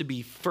whoever wants to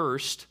be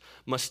first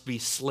must be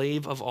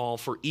slave of all,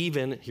 for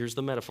even, here's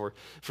the metaphor,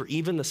 for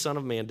even the Son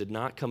of Man did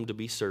not come to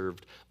be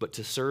served, but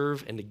to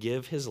serve and to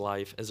give his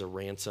life as a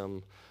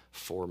ransom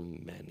for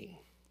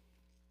many.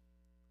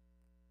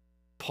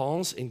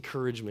 Paul's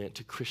encouragement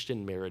to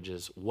Christian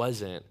marriages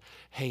wasn't,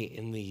 hey,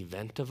 in the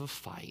event of a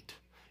fight,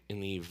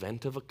 in the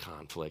event of a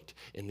conflict,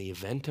 in the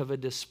event of a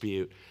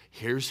dispute,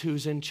 here's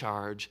who's in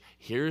charge,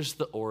 here's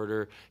the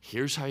order,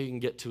 here's how you can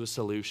get to a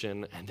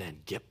solution, and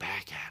then get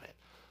back at it.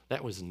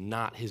 That was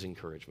not his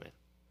encouragement.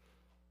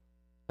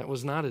 That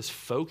was not his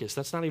focus.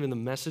 That's not even the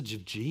message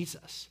of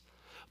Jesus.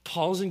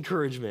 Paul's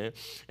encouragement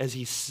as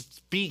he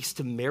speaks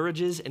to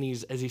marriages and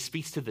as he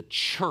speaks to the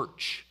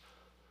church,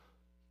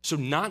 so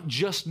not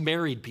just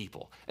married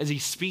people, as he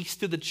speaks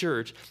to the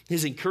church,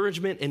 his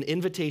encouragement and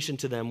invitation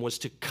to them was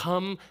to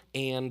come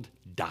and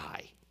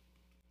die,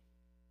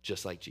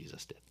 just like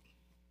Jesus did.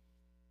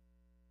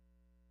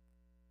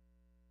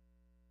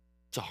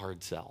 It's a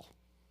hard sell.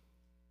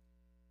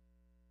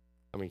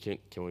 I mean,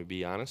 can we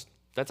be honest?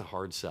 That's a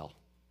hard sell.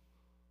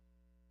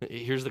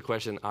 Here's the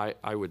question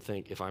I would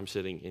think if I'm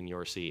sitting in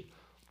your seat.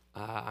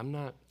 I'm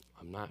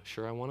not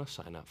sure I want to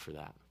sign up for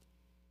that.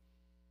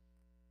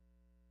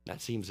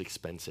 That seems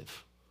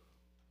expensive.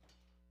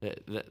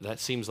 That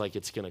seems like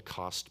it's going to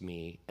cost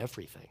me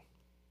everything.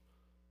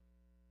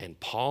 And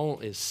Paul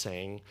is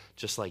saying,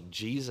 just like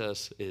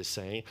Jesus is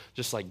saying,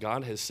 just like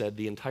God has said,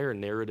 the entire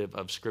narrative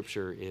of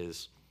Scripture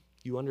is,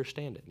 you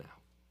understand it now.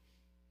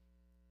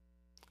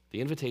 The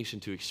invitation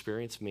to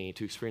experience me,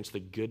 to experience the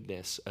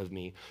goodness of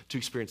me, to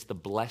experience the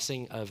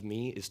blessing of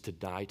me is to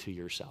die to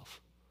yourself.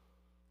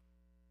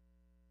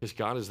 Because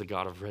God is the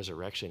God of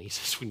resurrection. He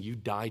says, when you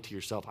die to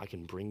yourself, I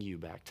can bring you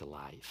back to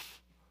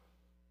life.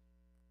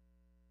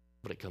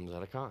 But it comes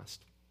at a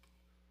cost.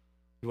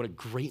 You want a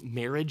great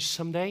marriage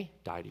someday?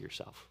 Die to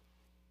yourself.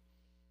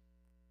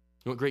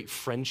 You want great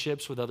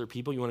friendships with other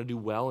people? You want to do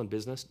well in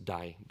business?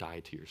 Die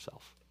to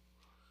yourself.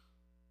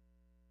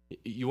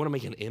 You want to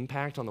make an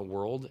impact on the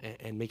world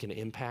and make an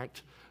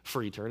impact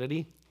for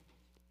eternity?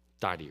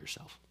 Die to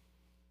yourself.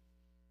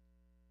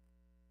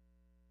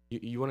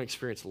 You want to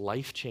experience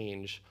life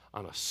change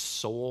on a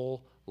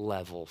soul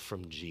level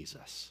from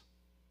Jesus?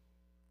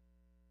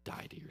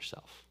 Die to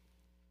yourself.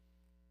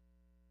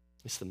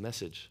 It's the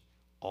message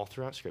all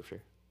throughout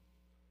Scripture.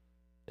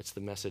 It's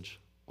the message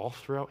all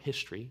throughout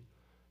history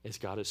as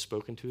God has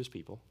spoken to his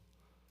people.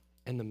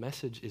 And the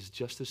message is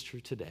just as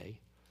true today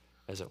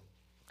as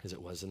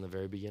it was in the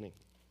very beginning.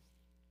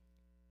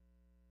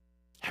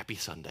 Happy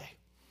Sunday.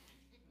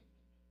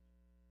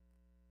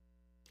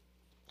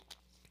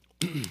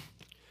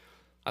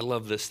 I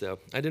love this, though.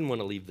 I didn't want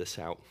to leave this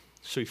out.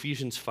 So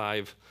Ephesians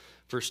 5,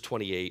 verse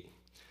 28,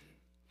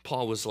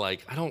 Paul was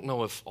like, I don't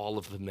know if all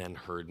of the men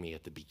heard me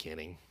at the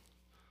beginning,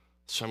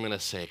 so I'm going to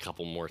say a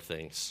couple more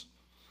things.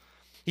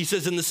 He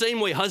says, in the same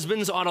way,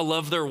 husbands ought to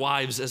love their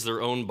wives as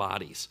their own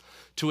bodies,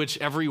 to which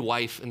every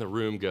wife in the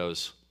room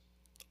goes,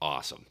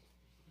 awesome.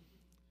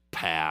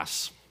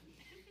 Pass.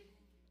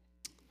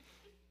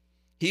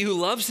 He who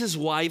loves his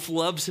wife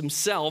loves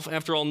himself.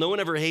 After all, no one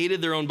ever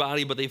hated their own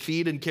body, but they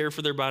feed and care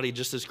for their body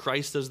just as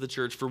Christ does the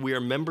church, for we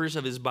are members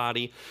of his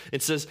body.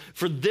 It says,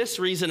 for this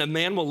reason, a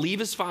man will leave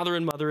his father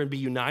and mother and be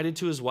united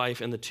to his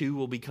wife, and the two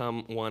will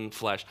become one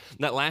flesh.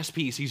 That last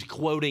piece, he's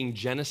quoting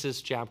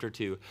Genesis chapter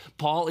 2.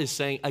 Paul is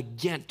saying,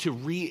 again, to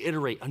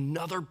reiterate,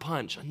 another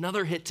punch,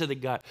 another hit to the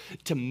gut,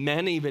 to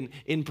men even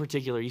in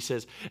particular. He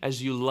says,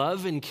 as you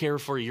love and care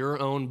for your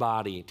own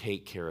body,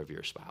 take care of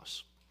your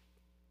spouse.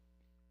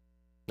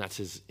 That's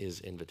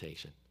his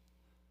invitation.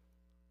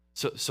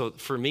 So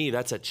for me,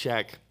 that's a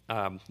check.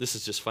 This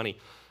is just funny,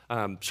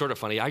 sort of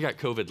funny. I got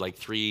COVID like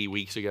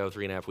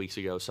 3.5 weeks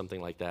ago, something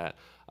like that.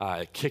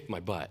 I kicked my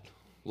butt,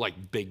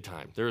 like big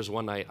time. There was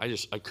one night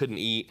I couldn't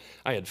eat.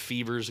 I had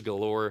fevers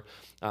galore.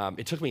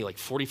 It took me like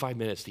 45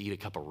 minutes to eat a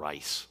cup of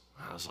rice.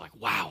 I was like,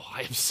 wow,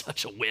 I am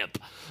such a whip.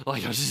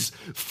 Like, I was just,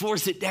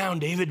 force it down,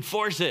 David,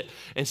 force it.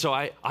 And so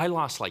I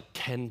lost like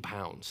 10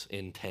 pounds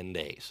in 10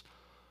 days.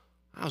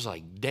 I was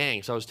like,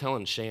 dang. So I was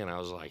telling Shan, I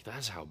was like,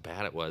 that's how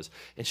bad it was.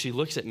 And she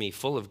looks at me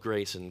full of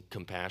grace and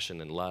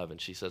compassion and love,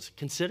 and she says,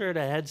 consider it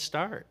a head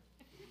start.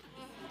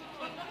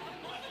 I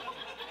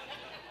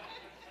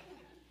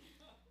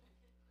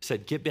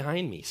said, get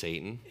behind me,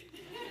 Satan.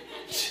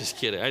 Just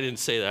kidding. I didn't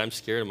say that. I'm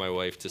scared of my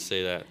wife to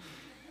say that.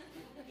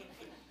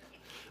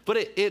 But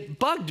it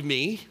bugged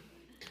me.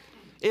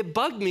 It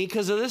bugged me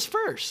because of this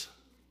verse.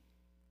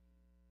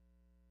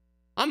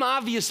 I'm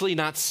obviously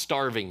not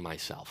starving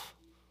myself.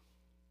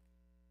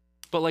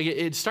 But like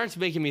it starts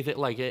making me think,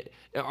 like,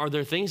 are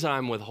there things that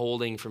I'm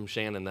withholding from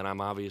Shannon that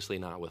I'm obviously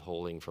not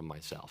withholding from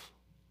myself?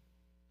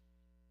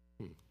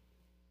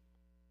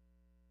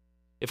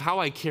 If how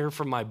I care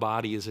for my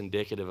body is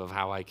indicative of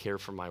how I care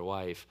for my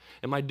wife,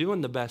 am I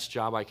doing the best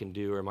job I can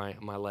do, or am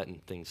I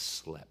letting things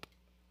slip?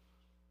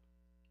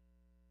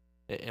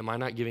 Am I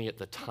not giving it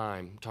the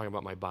time, talking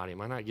about my body,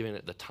 am I not giving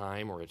it the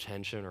time or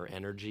attention or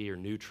energy or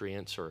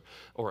nutrients or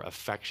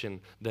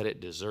affection that it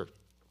deserves?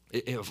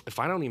 If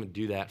I don't even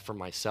do that for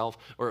myself,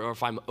 or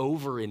if I'm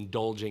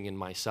overindulging in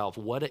myself,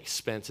 what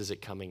expense is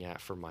it coming at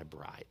for my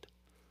bride?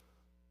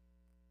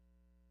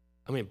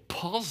 I mean,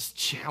 Paul's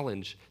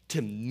challenge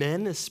to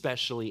men,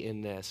 especially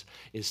in this,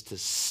 is to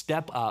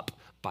step up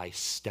by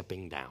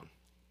stepping down.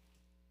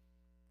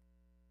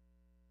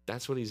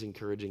 That's what he's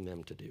encouraging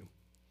them to do.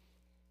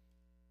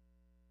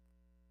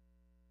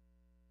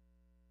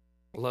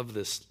 I love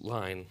this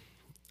line.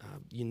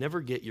 You never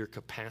get your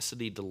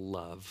capacity to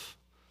love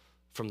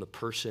from the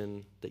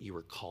person that you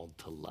were called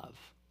to love.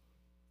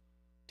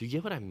 Do you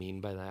get what I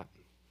mean by that?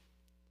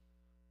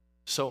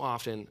 So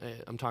often,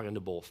 I'm talking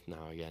to both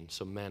now again,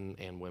 so men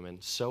and women,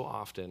 so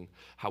often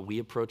how we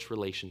approach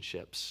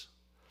relationships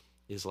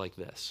is like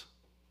this.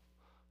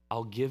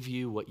 I'll give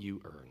you what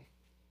you earn.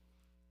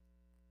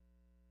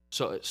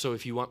 So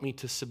if you want me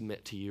to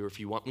submit to you, or if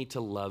you want me to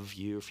love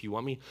you, if you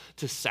want me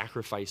to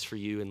sacrifice for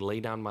you and lay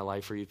down my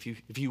life for you,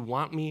 if you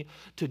want me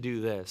to do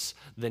this,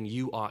 then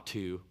you ought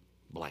to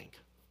blank.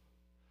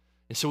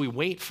 And so we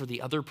wait for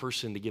the other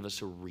person to give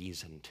us a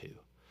reason to.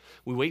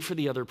 We wait for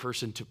the other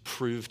person to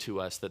prove to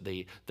us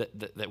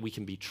that we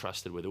can be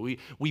trusted with it.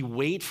 We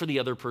wait for the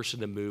other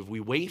person to move.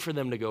 We wait for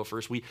them to go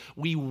first. We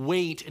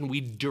wait and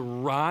we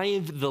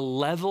derive the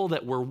level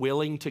that we're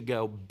willing to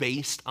go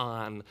based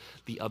on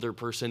the other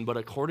person. But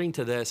according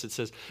to this, it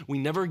says we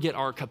never get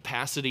our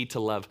capacity to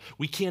love.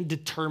 We can't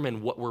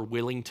determine what we're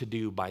willing to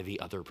do by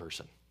the other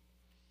person.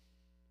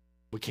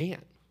 We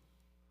can't.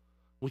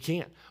 We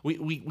can't.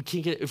 We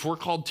can't get, if we're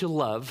called to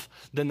love,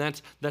 then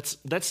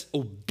that's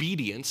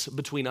obedience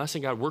between us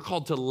and God. We're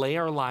called to lay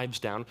our lives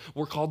down.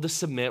 We're called to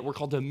submit. We're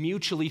called to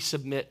mutually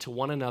submit to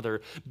one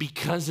another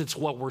because it's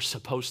what we're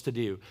supposed to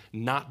do,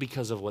 not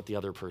because of what the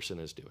other person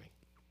is doing.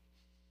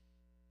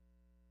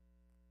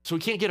 So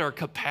we can't get our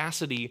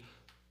capacity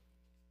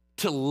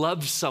to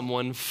love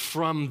someone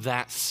from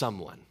that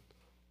someone,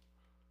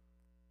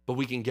 but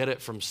we can get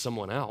it from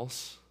someone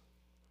else.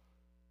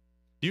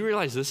 Do you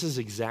realize this is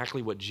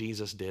exactly what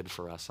Jesus did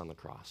for us on the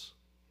cross?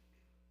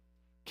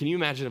 Can you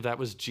imagine if that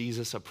was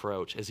Jesus'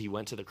 approach as he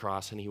went to the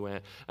cross and he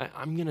went,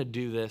 I'm going to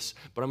do this,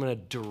 but I'm going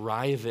to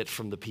derive it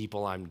from the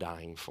people I'm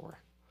dying for.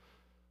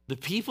 The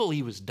people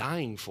he was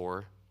dying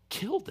for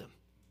killed him.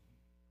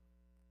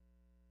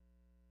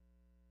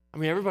 I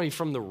mean, everybody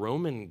from the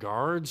Roman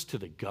guards to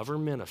the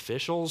government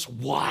officials.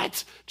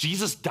 What?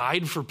 Jesus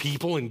died for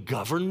people in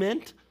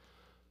government?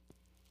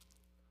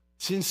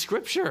 It's in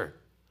Scripture.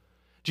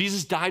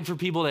 Jesus died for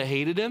people that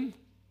hated him.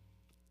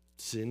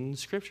 It's in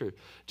Scripture.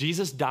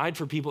 Jesus died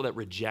for people that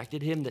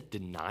rejected him, that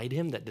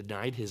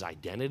denied his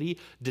identity,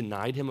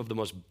 denied him of the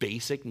most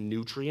basic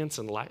nutrients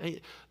and life.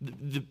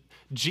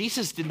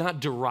 Jesus did not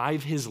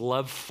derive his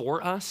love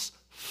for us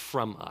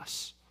from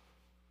us.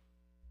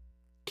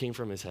 It came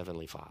from his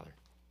heavenly Father.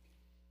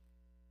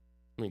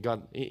 I mean,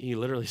 God, he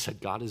literally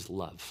said God is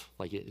love.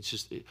 Like it's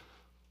just a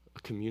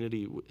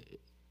community.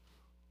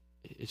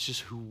 It's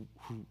just who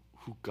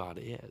God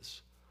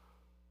is.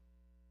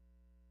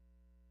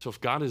 So if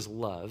God is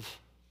love,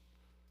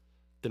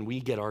 then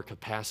we get our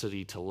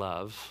capacity to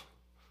love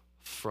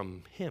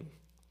from him.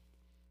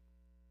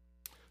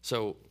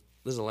 So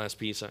this is the last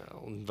piece.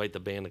 I'll invite the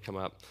band to come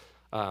up.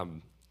 I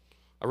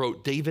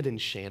wrote David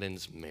and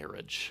Shannon's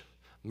marriage.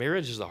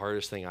 Marriage is the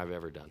hardest thing I've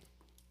ever done.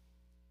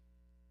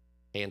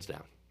 Hands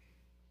down.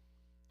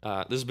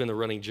 This has been the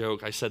running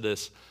joke. I said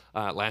this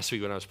last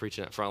week when I was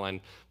preaching at Frontline.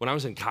 When I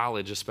was in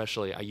college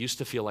especially, I used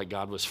to feel like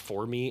God was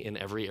for me in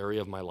every area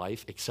of my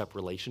life except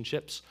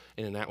relationships,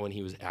 and in that one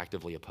he was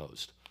actively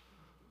opposed.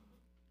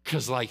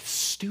 Because like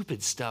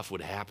stupid stuff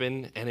would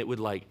happen, and it would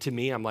like, to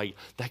me, I'm like,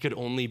 that could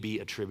only be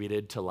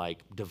attributed to like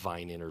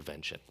divine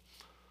intervention.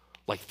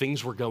 Like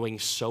things were going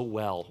so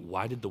well,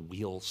 why did the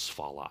wheels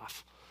fall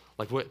off?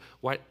 Like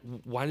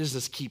why does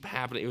this keep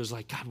happening? It was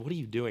like, God, what are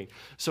you doing?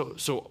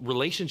 So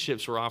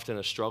relationships were often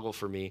a struggle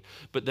for me,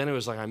 but then it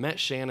was like I met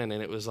Shannon,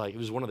 and it was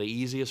one of the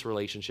easiest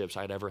relationships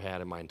I'd ever had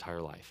in my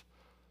entire life.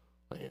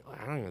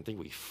 I don't even think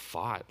we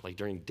fought like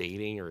during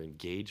dating or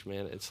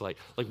engagement. It's like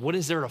what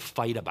is there to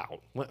fight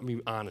about? I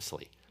mean,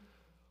 honestly,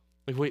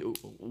 like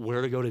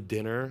where to go to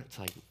dinner? It's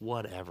like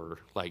whatever.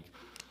 Like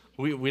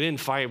we didn't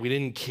fight. We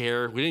didn't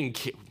care. We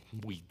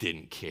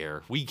didn't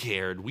care. We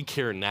cared. We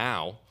care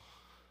now.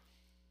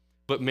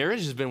 But marriage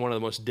has been one of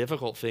the most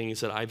difficult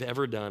things that I've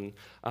ever done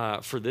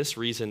for this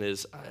reason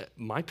is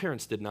my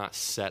parents did not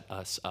set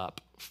us up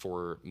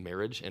for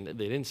marriage, and they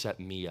didn't set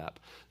me up.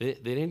 They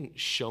didn't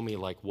show me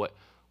like what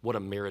a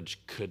marriage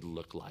could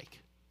look like.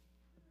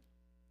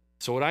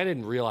 So what I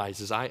didn't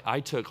realize is I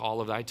took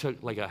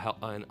like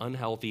an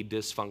unhealthy,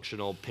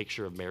 dysfunctional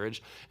picture of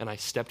marriage, and I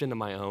stepped into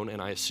my own,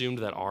 and I assumed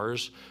that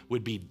ours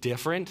would be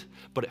different,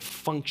 but it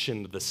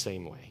functioned the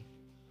same way.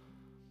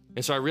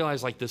 And so I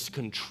realized like this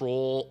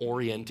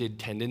control-oriented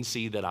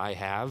tendency that I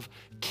have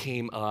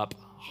came up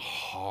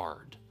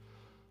hard.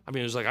 I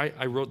mean, it was like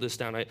I wrote this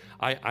down.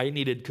 I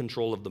needed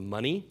control of the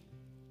money.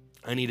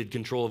 I needed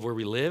control of where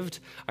we lived.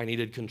 I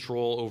needed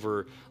control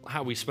over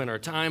how we spent our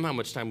time, how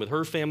much time with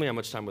her family, how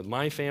much time with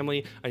my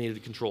family. I needed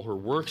to control her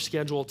work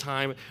schedule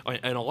time.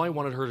 And all I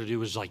wanted her to do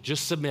was like,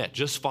 just submit,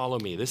 just follow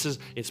me.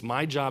 It's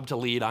my job to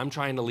lead. I'm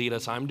trying to lead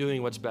us. I'm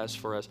doing what's best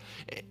for us.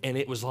 And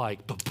it was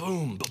like,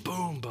 ba-boom,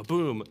 ba-boom,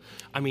 ba-boom.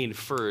 I mean,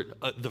 for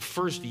the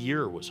first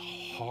year was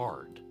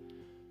hard.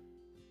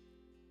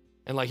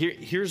 And like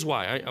here's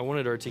why I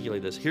wanted to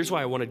articulate this. Here's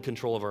why I wanted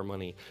control of our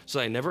money. So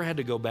I never had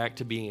to go back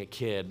to being a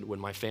kid when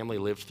my family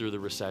lived through the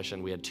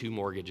recession. We had 2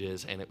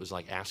 mortgages, and it was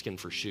like asking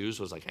for shoes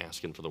was like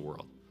asking for the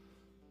world.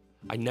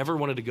 I never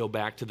wanted to go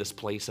back to this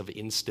place of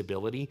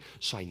instability,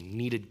 so I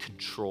needed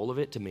control of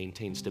it to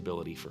maintain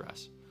stability for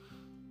us.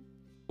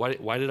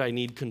 Why did I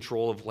need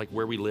control of like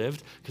where we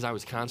lived? Because I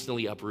was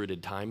constantly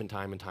uprooted time and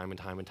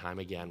time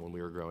again when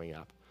we were growing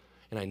up.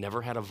 And I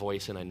never had a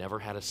voice, and I never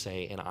had a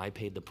say, and I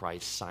paid the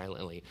price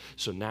silently.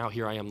 So now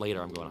here I am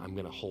later, I'm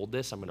going to hold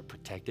this, I'm going to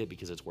protect it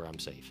because it's where I'm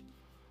safe.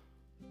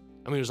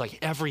 I mean, it was like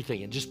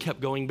everything. It just kept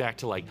going back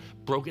to like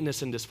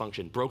brokenness and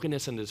dysfunction,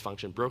 brokenness and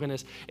dysfunction,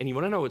 brokenness. And you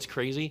want to know what's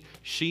crazy?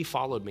 She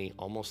followed me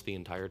almost the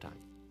entire time.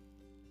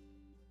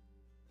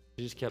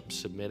 She just kept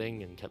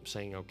submitting and kept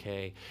saying,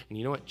 okay. And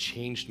you know what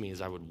changed me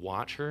is I would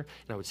watch her,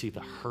 and I would see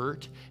the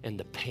hurt and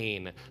the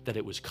pain that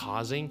it was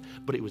causing,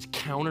 but it was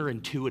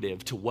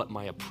counterintuitive to what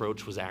my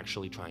approach was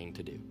actually trying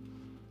to do.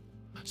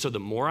 So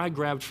the more I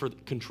grabbed for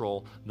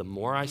control, the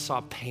more I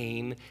saw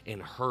pain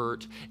and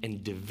hurt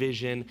and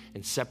division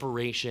and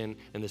separation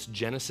and this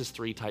Genesis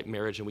 3 type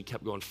marriage, and we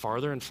kept going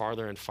farther and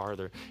farther and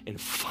farther.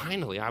 And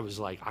finally, I was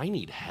like, I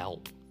need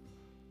help.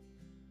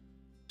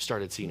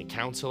 Started seeing a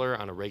counselor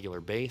on a regular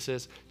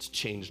basis. It's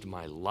changed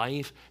my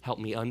life, helped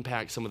me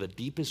unpack some of the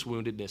deepest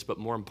woundedness, but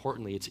more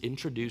importantly, it's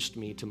introduced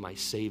me to my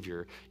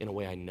Savior in a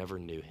way I never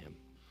knew him.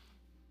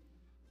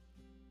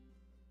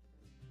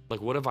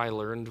 Like, what have I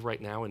learned right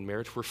now in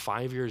marriage? We're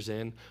 5 years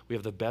in. We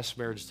have the best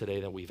marriage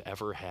today that we've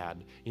ever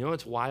had. You know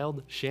what's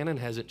wild? Shannon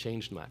hasn't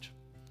changed much.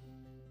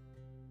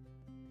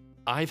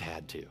 I've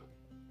had to.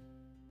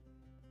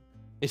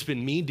 It's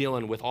been me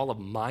dealing with all of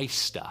my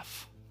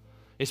stuff.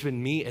 It's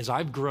been me, as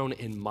I've grown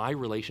in my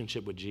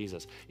relationship with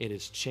Jesus, it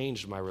has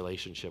changed my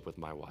relationship with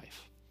my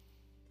wife.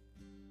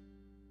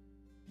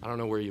 I don't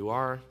know where you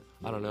are.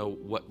 I don't know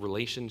what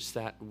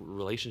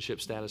relationship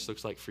status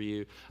looks like for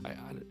you.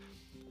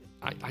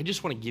 I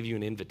just want to give you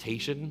an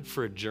invitation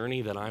for a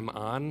journey that I'm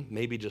on,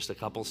 maybe just a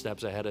couple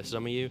steps ahead of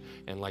some of you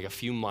and like a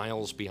few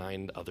miles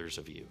behind others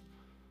of you.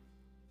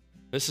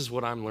 This is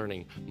what I'm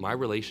learning. My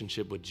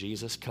relationship with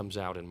Jesus comes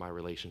out in my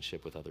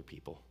relationship with other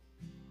people.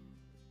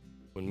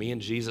 When me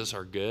and Jesus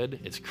are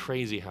good, it's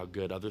crazy how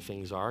good other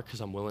things are because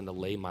I'm willing to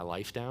lay my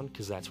life down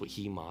because that's what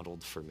he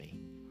modeled for me.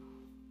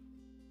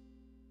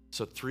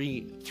 So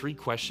three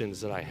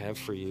questions that I have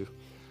for you,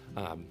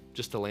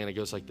 just to land, it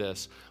goes like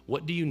this.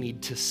 What do you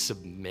need to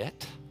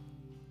submit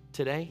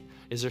today?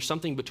 Is there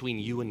something between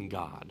you and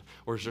God?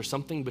 Or is there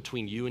something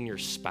between you and your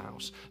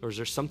spouse? Or is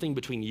there something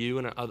between you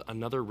and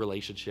another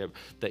relationship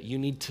that you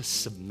need to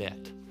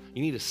submit?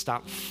 You need to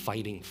stop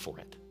fighting for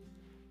it.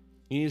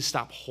 You need to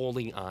stop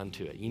holding on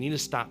to it. You need to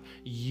stop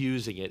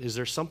using it. Is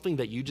there something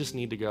that you just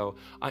need to go,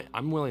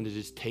 I'm willing to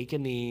just take a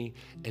knee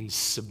and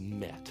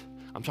submit?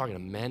 I'm talking to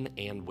men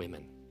and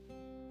women.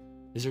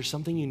 Is there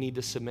something you need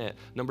to submit?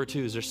 Number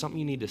 2, is there something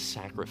you need to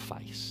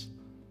sacrifice?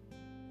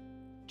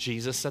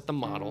 Jesus set the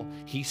model.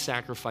 He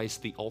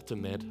sacrificed the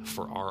ultimate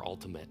for our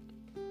ultimate.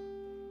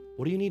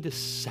 What do you need to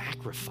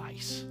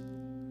sacrifice?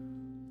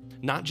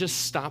 Not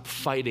just stop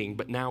fighting,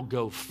 but now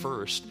go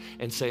first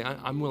and say,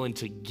 I'm willing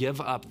to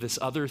give up this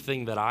other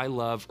thing that I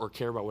love or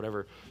care about,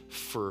 whatever,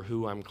 for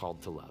who I'm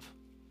called to love.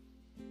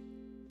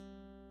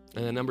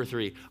 And then number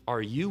 3,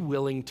 are you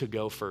willing to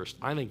go first?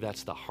 I think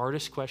that's the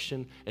hardest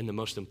question and the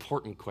most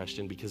important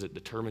question because it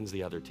determines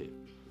the other 2.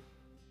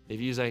 If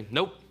you say,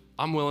 nope,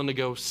 I'm willing to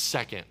go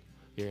second,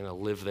 you're going to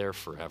live there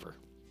forever.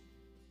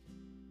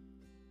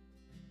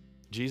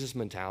 Jesus'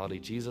 mentality,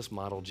 Jesus'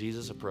 model,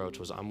 Jesus' approach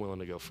was, I'm willing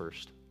to go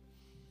first.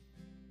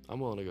 I'm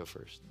willing to go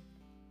first.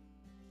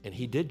 And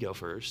he did go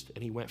first,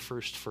 and he went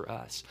first for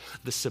us.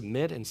 The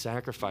submit and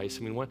sacrifice,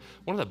 I mean, one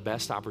of the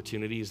best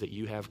opportunities that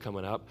you have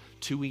coming up,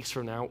 2 weeks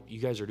from now, you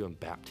guys are doing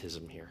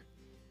baptism here.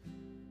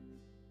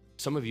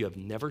 Some of you have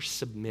never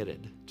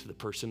submitted to the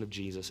person of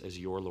Jesus as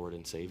your Lord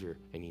and Savior,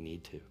 and you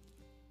need to.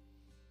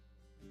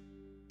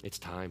 It's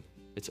time.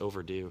 It's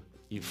overdue.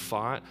 You've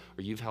fought,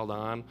 or you've held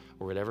on,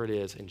 or whatever it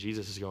is, and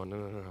Jesus is going,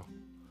 no.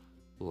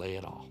 Lay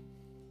it all.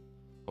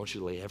 I want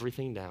you to lay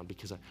everything down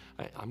because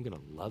I'm going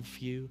to love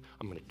you.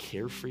 I'm going to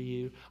care for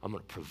you. I'm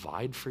going to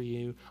provide for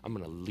you. I'm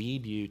going to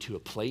lead you to a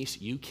place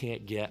you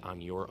can't get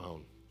on your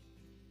own.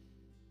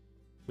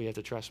 But you have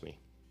to trust me.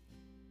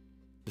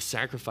 The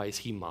sacrifice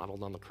he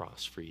modeled on the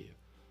cross for you.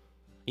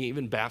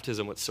 Even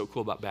baptism, what's so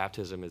cool about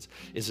baptism is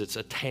it's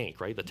a tank,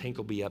 right? The tank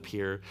will be up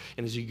here.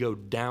 And as you go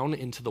down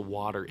into the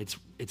water,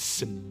 it's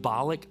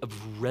symbolic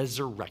of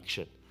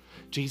resurrection.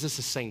 Jesus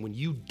is saying, when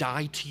you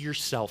die to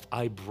yourself,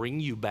 I bring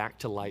you back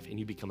to life and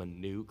you become a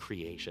new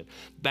creation.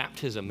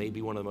 Baptism may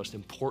be one of the most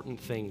important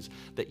things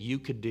that you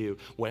could do,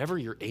 whatever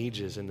your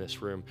age is in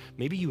this room.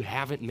 Maybe you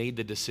haven't made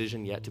the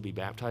decision yet to be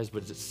baptized,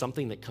 but it's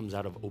something that comes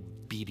out of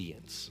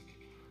obedience.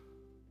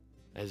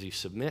 As you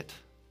submit,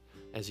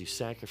 as you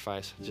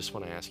sacrifice, I just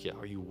want to ask you,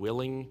 are you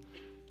willing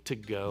to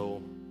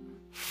go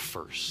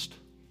first?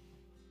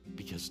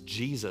 Because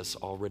Jesus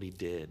already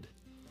did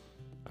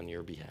on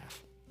your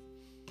behalf.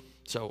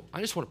 So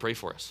I just want to pray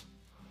for us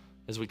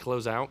as we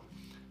close out.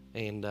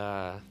 And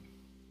I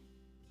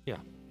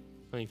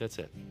think that's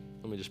it.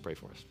 Let me just pray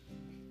for us.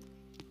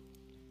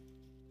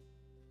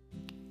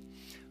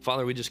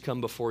 Father, we just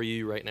come before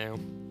you right now.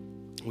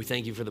 We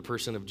thank you for the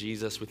person of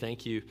Jesus. We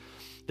thank you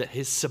that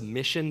his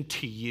submission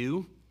to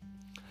you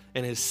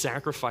and his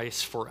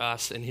sacrifice for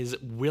us and his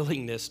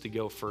willingness to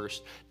go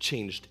first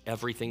changed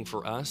everything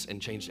for us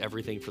and changed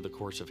everything for the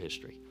course of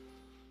history.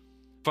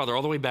 Father,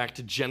 all the way back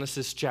to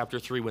Genesis chapter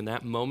 3, when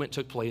that moment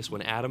took place,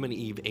 when Adam and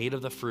Eve ate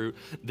of the fruit,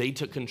 they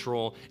took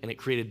control and it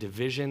created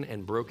division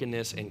and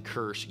brokenness and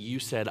curse. You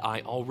said, I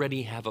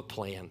already have a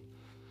plan.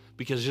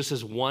 Because just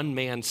as one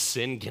man's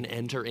sin can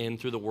enter in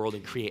through the world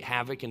and create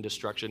havoc and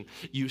destruction,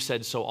 you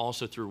said so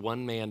also through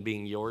one man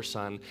being your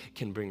son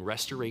can bring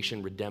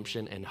restoration,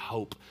 redemption, and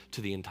hope to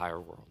the entire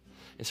world.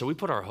 And so we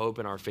put our hope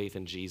and our faith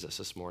in Jesus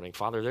this morning.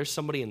 Father, there's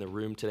somebody in the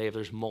room today, if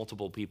there's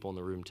multiple people in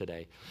the room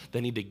today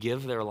that need to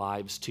give their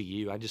lives to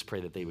you, I just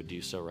pray that they would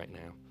do so right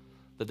now.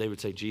 That they would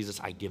say,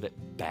 Jesus, I give it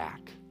back.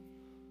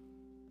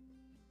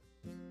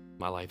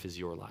 My life is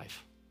your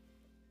life.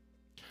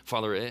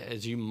 Father,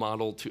 as you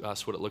model to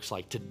us what it looks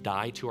like to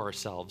die to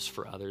ourselves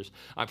for others,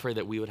 I pray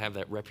that we would have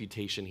that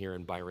reputation here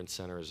in Byron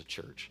Center as a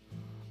church.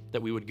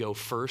 That we would go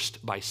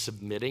first by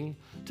submitting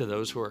to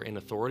those who are in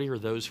authority or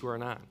those who are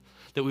not.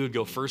 That we would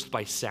go first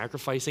by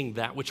sacrificing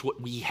that which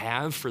what we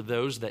have for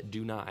those that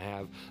do not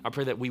have. I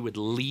pray that we would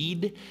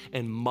lead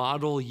and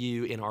model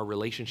you in our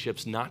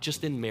relationships, not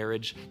just in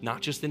marriage,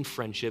 not just in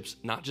friendships,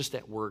 not just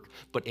at work,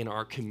 but in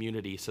our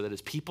community, so that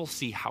as people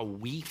see how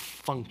we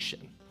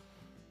function,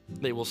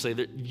 they will say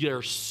that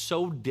you're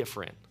so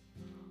different.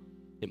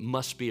 It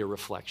must be a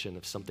reflection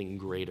of something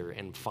greater.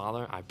 And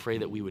Father, I pray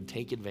that we would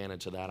take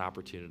advantage of that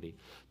opportunity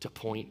to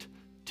point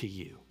to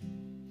you.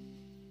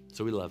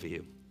 So we love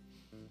you.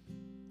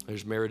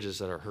 There's marriages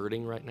that are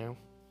hurting right now.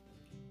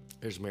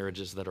 There's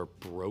marriages that are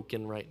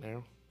broken right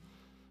now.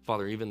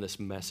 Father, even this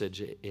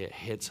message, it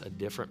hits a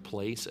different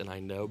place, and I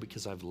know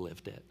because I've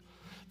lived it.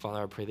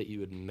 Father, I pray that you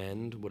would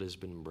mend what has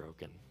been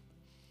broken.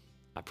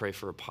 I pray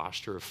for a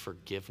posture of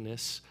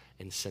forgiveness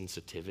and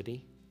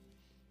sensitivity.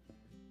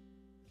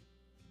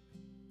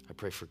 I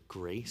pray for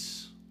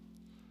grace.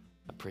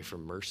 I pray for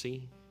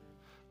mercy.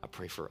 I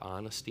pray for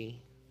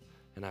honesty.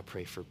 And I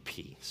pray for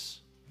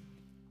peace.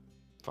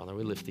 Father,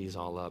 we lift these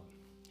all up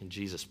in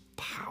Jesus'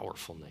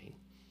 powerful name.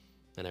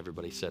 And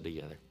everybody said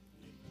together,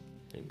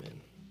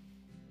 amen.